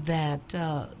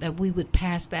 that we would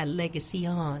pass that legacy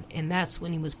on. And that's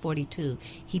when he was 42.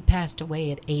 He passed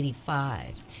away at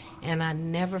 85. And I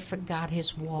never forgot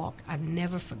his walk. I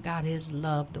never forgot his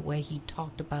love, the way he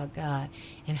talked about God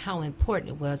and how important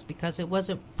it was, because it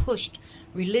wasn't pushed.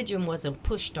 Religion wasn't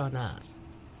pushed on us.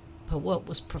 But what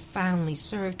was profoundly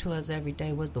served to us every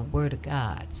day was the Word of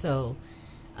God. So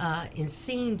in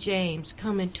seeing James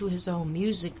come into his own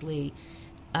musically,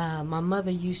 my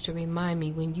mother used to remind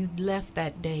me, when you left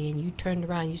that day and you turned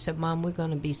around, you said, Mom, we're going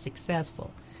to be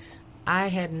successful. I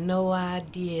had no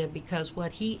idea, because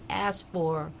what he asked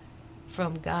for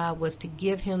from God was to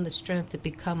give him the strength to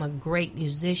become a great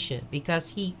musician,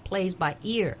 because he plays by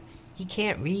ear. He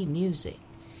can't read music.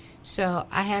 So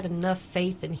I had enough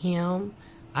faith in him.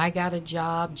 I got a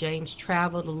job. James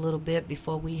traveled a little bit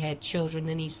before we had children.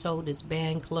 Then he sold his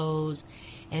band clothes.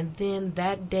 And then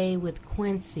that day with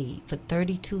Quincy for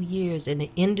 32 years in an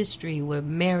industry where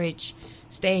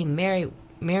staying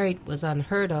married was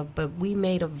unheard of, but we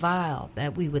made a vow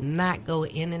that we would not go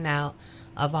in and out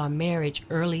of our marriage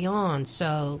early on.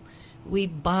 So we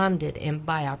bonded, and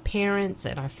by our parents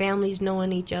and our families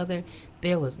knowing each other,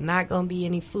 there was not going to be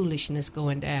any foolishness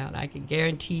going down. I can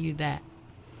guarantee you that.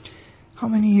 How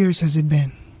many years has it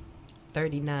been?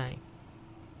 39.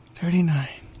 39.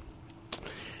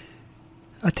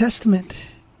 A testament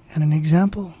and an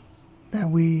example that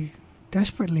we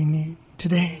desperately need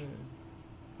today.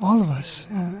 All of us.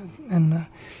 And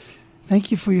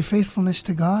thank you for your faithfulness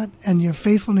to God and your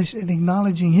faithfulness in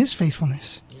acknowledging His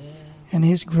faithfulness and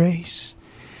His grace.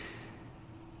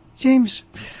 James,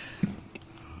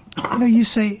 you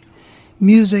say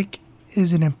music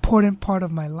is an important part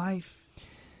of my life.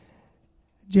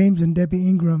 James and Debbie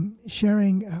Ingram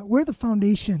sharing where the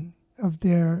foundation of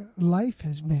their life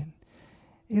has been.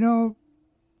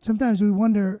 Sometimes we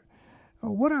wonder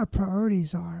what our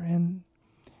priorities are, and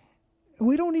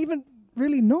we don't even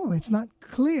really know. It's not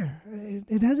clear.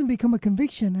 It hasn't become a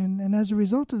conviction, and as a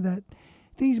result of that,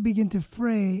 things begin to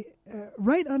fray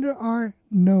right under our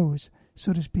nose,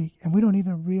 so to speak, and we don't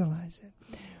even realize it.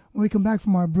 When we come back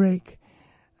from our break,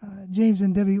 James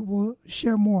and Debbie will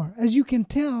share more. As you can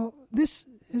tell, this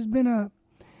has been an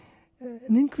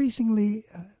increasingly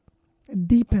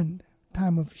deepened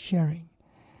time of sharing.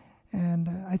 And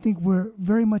I think we're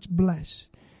very much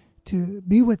blessed to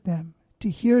be with them, to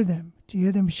hear them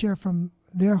share from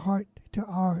their heart to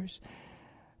ours.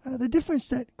 The difference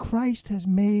that Christ has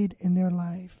made in their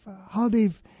life, how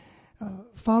they've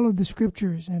followed the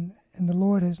Scriptures, and the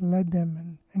Lord has led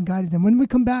them and guided them. When we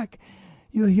come back,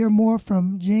 you'll hear more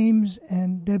from James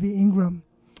and Debbie Ingram.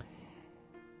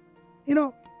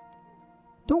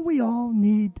 Don't we all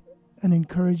need an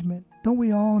encouragement? Don't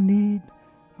we all need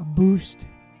a boost?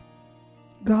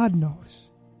 God knows.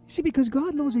 You see, because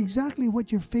God knows exactly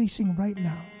what you're facing right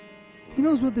now. He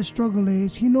knows what the struggle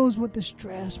is. He knows what the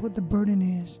stress, what the burden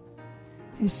is.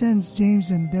 He sends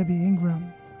James and Debbie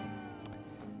Ingram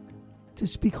to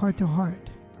speak heart to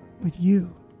heart with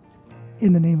you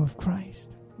in the name of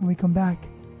Christ. When we come back,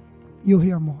 you'll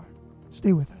hear more.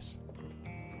 Stay with us.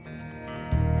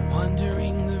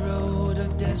 Wandering the road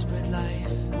of desperate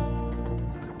life,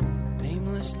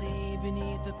 aimlessly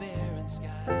beneath the barren sky.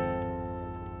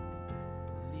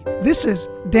 This is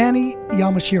Danny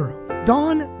Yamashiro.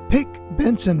 Don Pick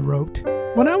Benson wrote,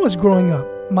 "When I was growing up,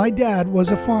 my dad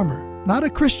was a farmer, not a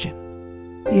Christian.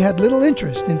 He had little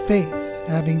interest in faith,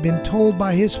 having been told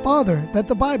by his father that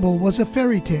the Bible was a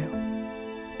fairy tale.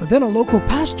 But then a local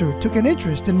pastor took an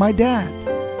interest in my dad,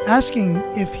 asking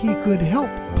if he could help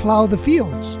plow the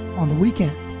fields on the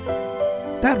weekend.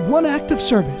 That one act of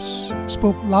service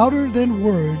spoke louder than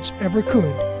words ever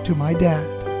could to my dad.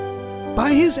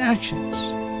 By his actions,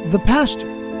 the pastor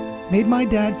made my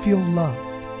dad feel loved,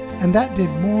 and that did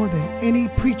more than any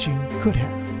preaching could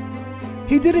have.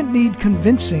 He didn't need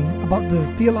convincing about the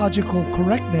theological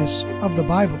correctness of the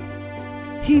Bible.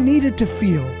 He needed to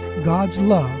feel God's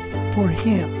love for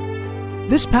him.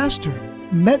 This pastor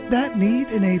met that need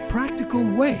in a practical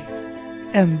way,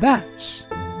 and that's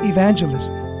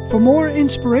evangelism. For more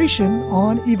inspiration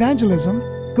on evangelism,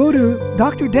 go to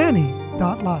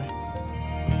drdanny.live.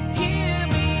 Hear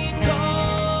me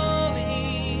calling,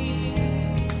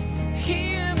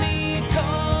 hear me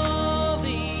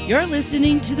calling. You're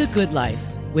listening to The Good Life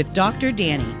with Dr.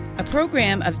 Danny, a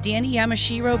program of Danny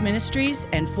Yamashiro Ministries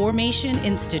and Formation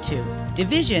Institute.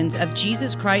 Divisions of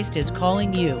Jesus Christ is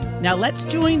calling you. Now let's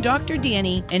join Dr.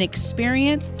 Danny and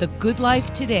experience the good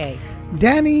life today.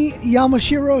 Danny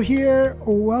Yamashiro here.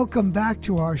 Welcome back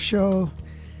to our show.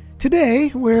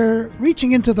 Today, we're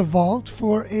reaching into the vault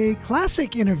for a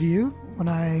classic interview when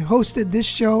I hosted this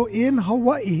show in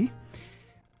Hawaii.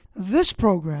 This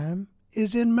program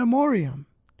is in memoriam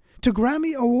to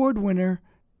Grammy Award winner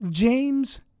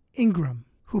James Ingram,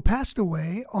 who passed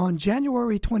away on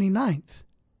January 29th,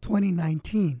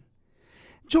 2019.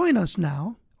 Join us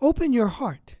now. Open your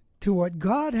heart to what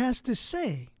God has to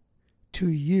say to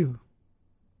you.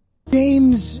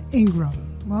 James Ingram.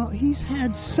 Well, he's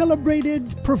had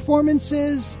celebrated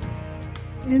performances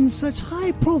in such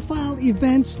high-profile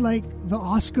events like the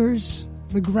Oscars,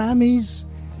 the Grammys,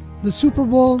 the Super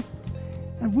Bowl.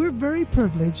 And we're very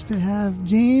privileged to have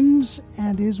James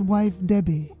and his wife,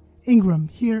 Debbie Ingram,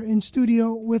 here in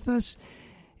studio with us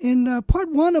in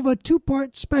part one of a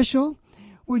two-part special.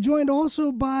 We're joined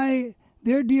also by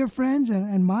their dear friends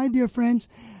and my dear friends,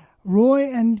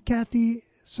 Roy and Kathy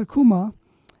Sakuma.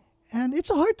 And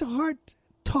it's a heart-to-heart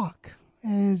talk,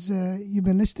 as you've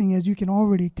been listening, as you can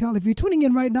already tell. If you're tuning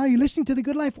in right now, you're listening to the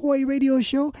Good Life Hawaii radio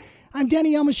show. I'm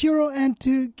Danny Yamashiro, and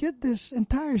to get this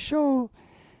entire show,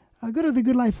 go to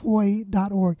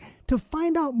thegoodlifehawaii.org. To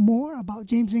find out more about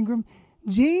James Ingram,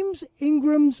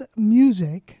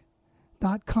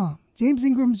 jamesingramsmusic.com.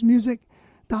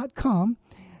 jamesingramsmusic.com.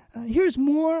 Here's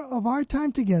more of our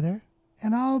time together,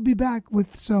 and I'll be back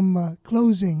with some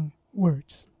closing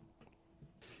words.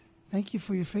 Thank you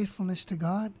for your faithfulness to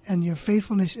God and your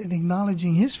faithfulness in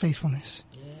acknowledging His faithfulness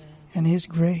and His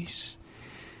grace.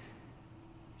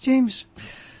 James,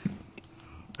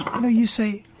 you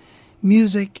say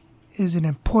music is an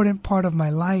important part of my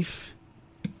life,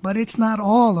 but it's not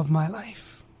all of my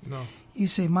life. No. You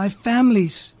say my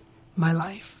family's my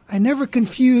life. I never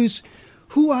confuse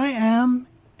who I am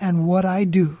and what I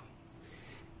do.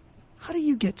 How do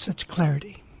you get such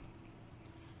clarity?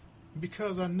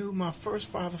 Because I knew my first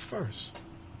father first.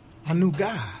 I knew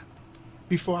God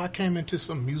before I came into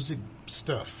some music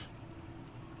stuff.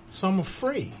 So I'm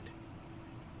afraid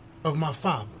of my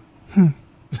father.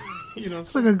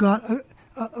 It's like a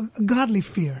godly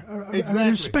fear, Exactly. a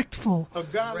respectful, A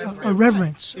godly a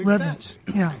reverence. Exactly. Reverence.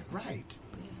 Yeah. Right.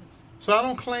 So I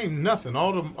don't claim nothing.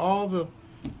 All the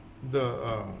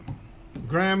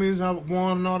Grammys I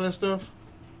won and all that stuff.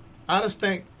 I just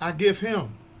think I give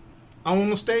him. I'm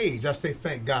on the stage. I say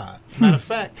thank God. Matter of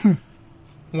fact,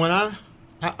 when I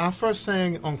first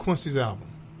sang on Quincy's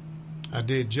album, I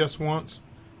did Just Once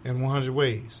and 100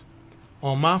 Ways.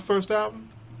 On my first album,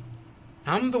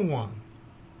 I'm the one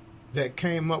that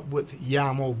came up with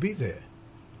Yamo Be There.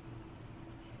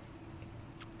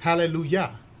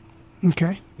 Hallelujah.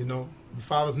 Okay. The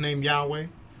father's name Yahweh,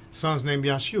 son's name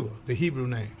Yahshua, the Hebrew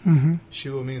name. Mm-hmm.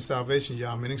 Shua means salvation,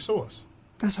 Yah meaning source.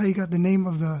 That's how you got the name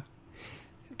of the...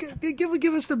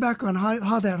 Give us the background,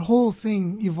 how that whole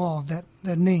thing evolved, that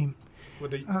name.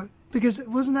 Because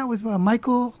wasn't that with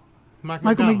Michael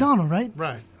McDonald, right?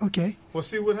 Right. Okay. Well,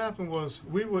 see, what happened was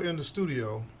we were in the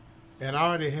studio, and I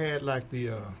already had like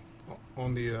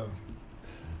on the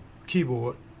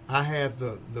keyboard, I had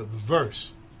the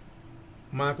verse.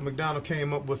 Michael McDonald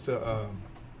came up with the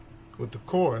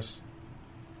chorus,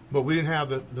 but we didn't have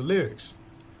the lyrics.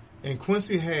 And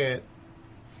Quincy had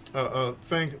a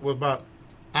thing that was about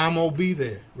I'm gonna be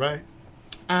there, right?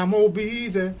 I'm gonna be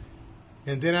there.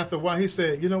 And then after a while, he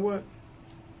said, you know what?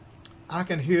 I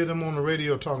can hear them on the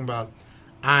radio talking about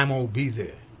I'm gonna be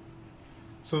there.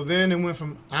 So then it went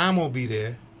from I'm gonna be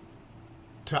there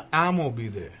to I'm gonna be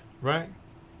there, right?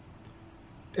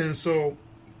 And so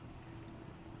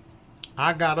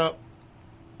I got up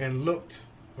and looked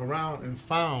around and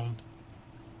found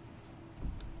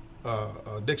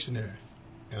a dictionary,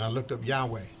 and I looked up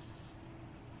Yahweh.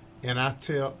 And I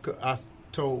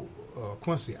told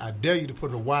Quincy, I dare you to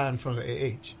put a Y in front of the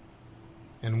AH.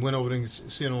 And went over there and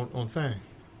seen it on thing.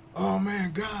 Oh,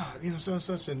 man, God,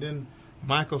 such. And then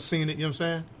Michael seen it, you know what I'm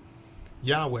saying?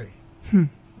 Yahweh.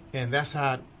 And that's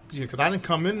how, because I didn't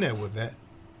come in there with that.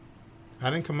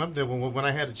 I didn't come up there when I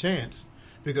had a chance.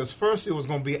 Because first it was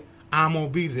going to be, I'm going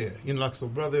to be there. Like, so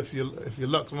brother, if your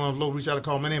luck's on low, reach out and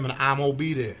call my name, and I'm going to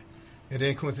be there. And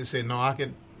then Quincy said, no, I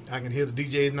can hear the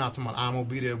DJs now talking about I'm gonna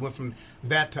be there. It went from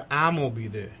that to I'm gonna be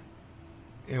there.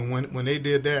 And when they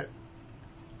did that,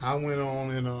 I went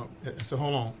on and I said,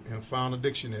 hold on, and found a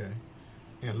dictionary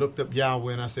and looked up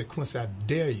Yahweh, and I said, Quincy, I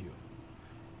dare you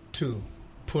to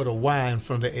put a Y in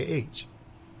front of the AH.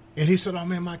 And he said, oh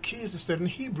man, my kids are studying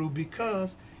Hebrew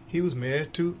because he was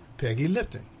married to Peggy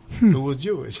Lipton, who was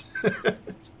Jewish.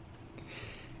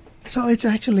 So it's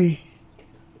actually,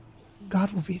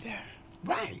 God will be there.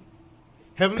 Right.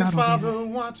 Heavenly God will be Father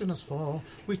watching us fall.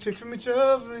 We take from each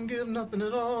other and give nothing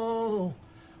at all.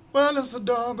 Well, it's a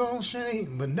doggone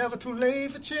shame, but never too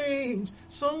late for change.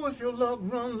 So if your luck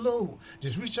run low,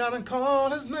 just reach out and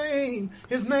call his name.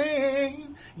 His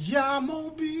name,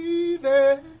 Yamo be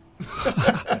there.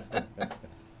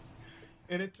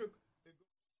 And it took...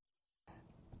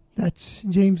 That's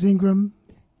James Ingram.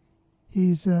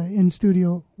 He's in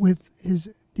studio with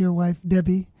his dear wife,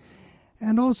 Debbie,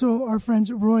 and also our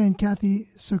friends Roy and Kathy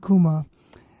Sakuma.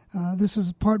 This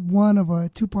is part one of a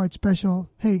two-part special.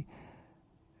 Hey,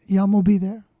 Yam will be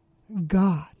there.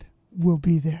 God will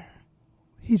be there.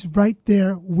 He's right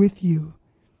there with you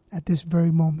at this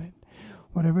very moment.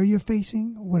 Whatever you're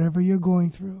facing, whatever you're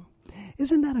going through.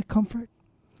 Isn't that a comfort?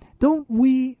 Don't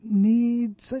we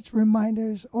need such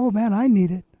reminders? Oh man, I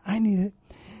need it. I need it.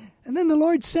 And then the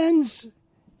Lord sends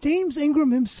James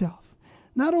Ingram himself,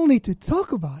 not only to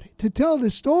talk about it, to tell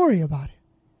the story about it,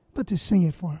 but to sing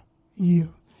it for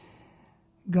you.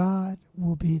 God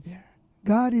will be there.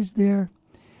 God is there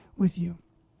with you.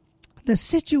 The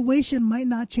situation might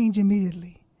not change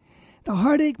immediately. The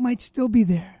heartache might still be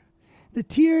there. The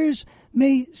tears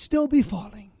may still be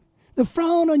falling. The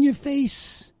frown on your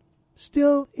face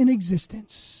still in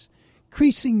existence,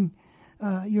 creasing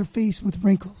your face with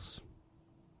wrinkles.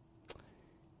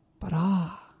 But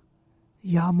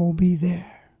Yam will be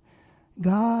there.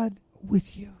 God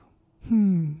with you.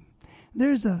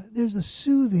 There's a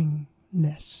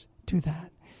soothingness to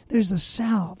that. There's a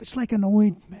salve. It's like an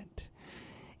ointment.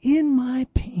 In my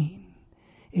pain,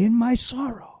 in my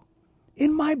sorrow,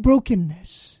 in my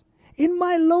brokenness, in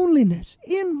my loneliness,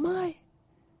 in my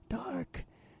dark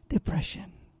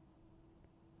depression,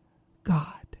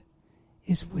 God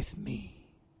is with me.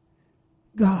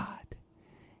 God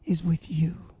is with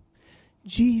you.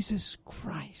 Jesus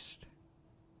Christ,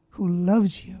 who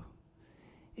loves you,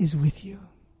 is with you.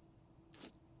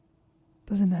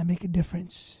 Doesn't that make a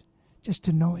difference just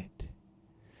to know it?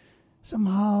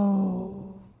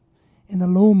 Somehow, in the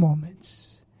low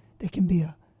moments, there can be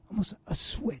almost a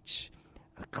switch,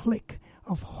 a click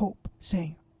of hope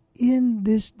saying, in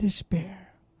this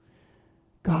despair,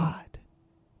 God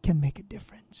can make a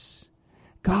difference.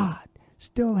 God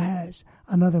still has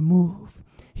another move.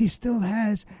 He still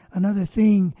has another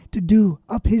thing to do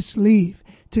up his sleeve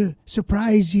to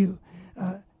surprise you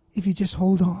if you just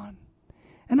hold on.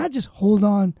 And not just hold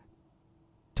on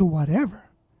to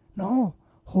whatever. No,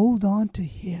 hold on to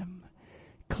him.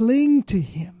 Cling to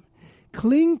him.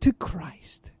 Cling to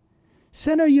Christ.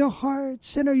 Center your heart,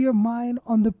 center your mind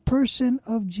on the person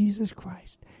of Jesus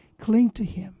Christ. Cling to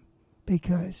him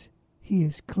because he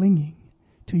is clinging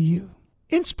to you.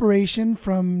 Inspiration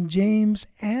from James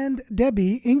and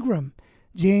Debbie Ingram,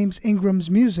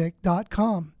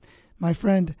 jamesingramsmusic.com. My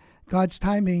friend, God's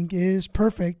timing is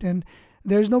perfect, and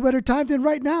there's no better time than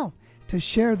right now to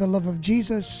share the love of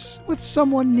Jesus with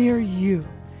someone near you.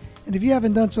 And if you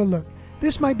haven't done so, look,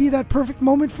 this might be that perfect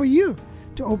moment for you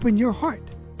to open your heart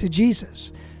to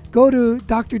Jesus. Go to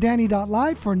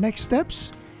drdanny.live for next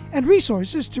steps and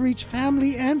resources to reach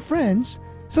family and friends.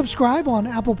 Subscribe on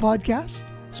Apple Podcasts,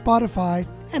 Spotify,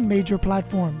 and major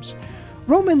platforms.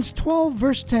 Romans 12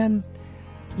 verse 10,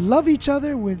 love each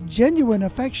other with genuine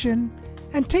affection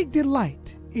and take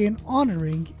delight in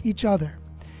honoring each other.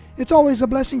 It's always a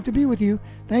blessing to be with you.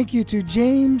 Thank you to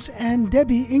James and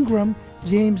Debbie Ingram,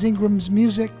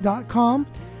 jamesingramsmusic.com.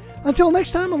 Until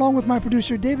next time, along with my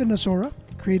producer David Nasora,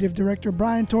 creative director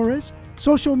Brian Torres,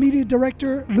 social media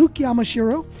director Luke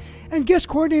Yamashiro, and guest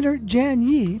coordinator Jan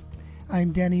Yee,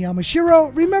 I'm Danny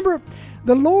Yamashiro. Remember,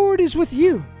 the Lord is with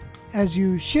you as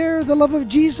you share the love of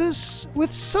Jesus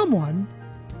with someone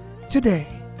today.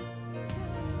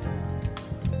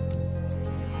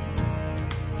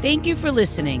 Thank you for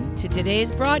listening to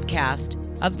today's broadcast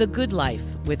of The Good Life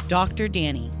with Dr.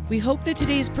 Danny. We hope that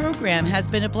today's program has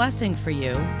been a blessing for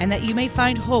you and that you may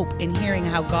find hope in hearing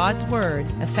how God's Word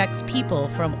affects people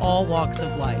from all walks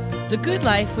of life. The Good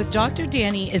Life with Dr.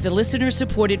 Danny is a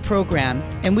listener-supported program,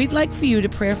 and we'd like for you to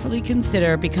prayerfully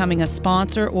consider becoming a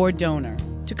sponsor or donor.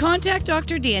 To contact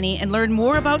Dr. Danny and learn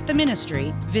more about the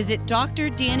ministry, visit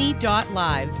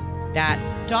drdanny.live.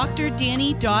 That's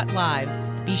drdanny.live.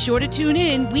 Be sure to tune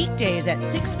in weekdays at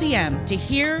 6 p.m. to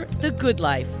hear The Good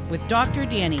Life with Dr.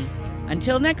 Danny.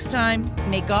 Until next time,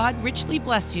 may God richly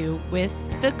bless you with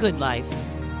The Good Life.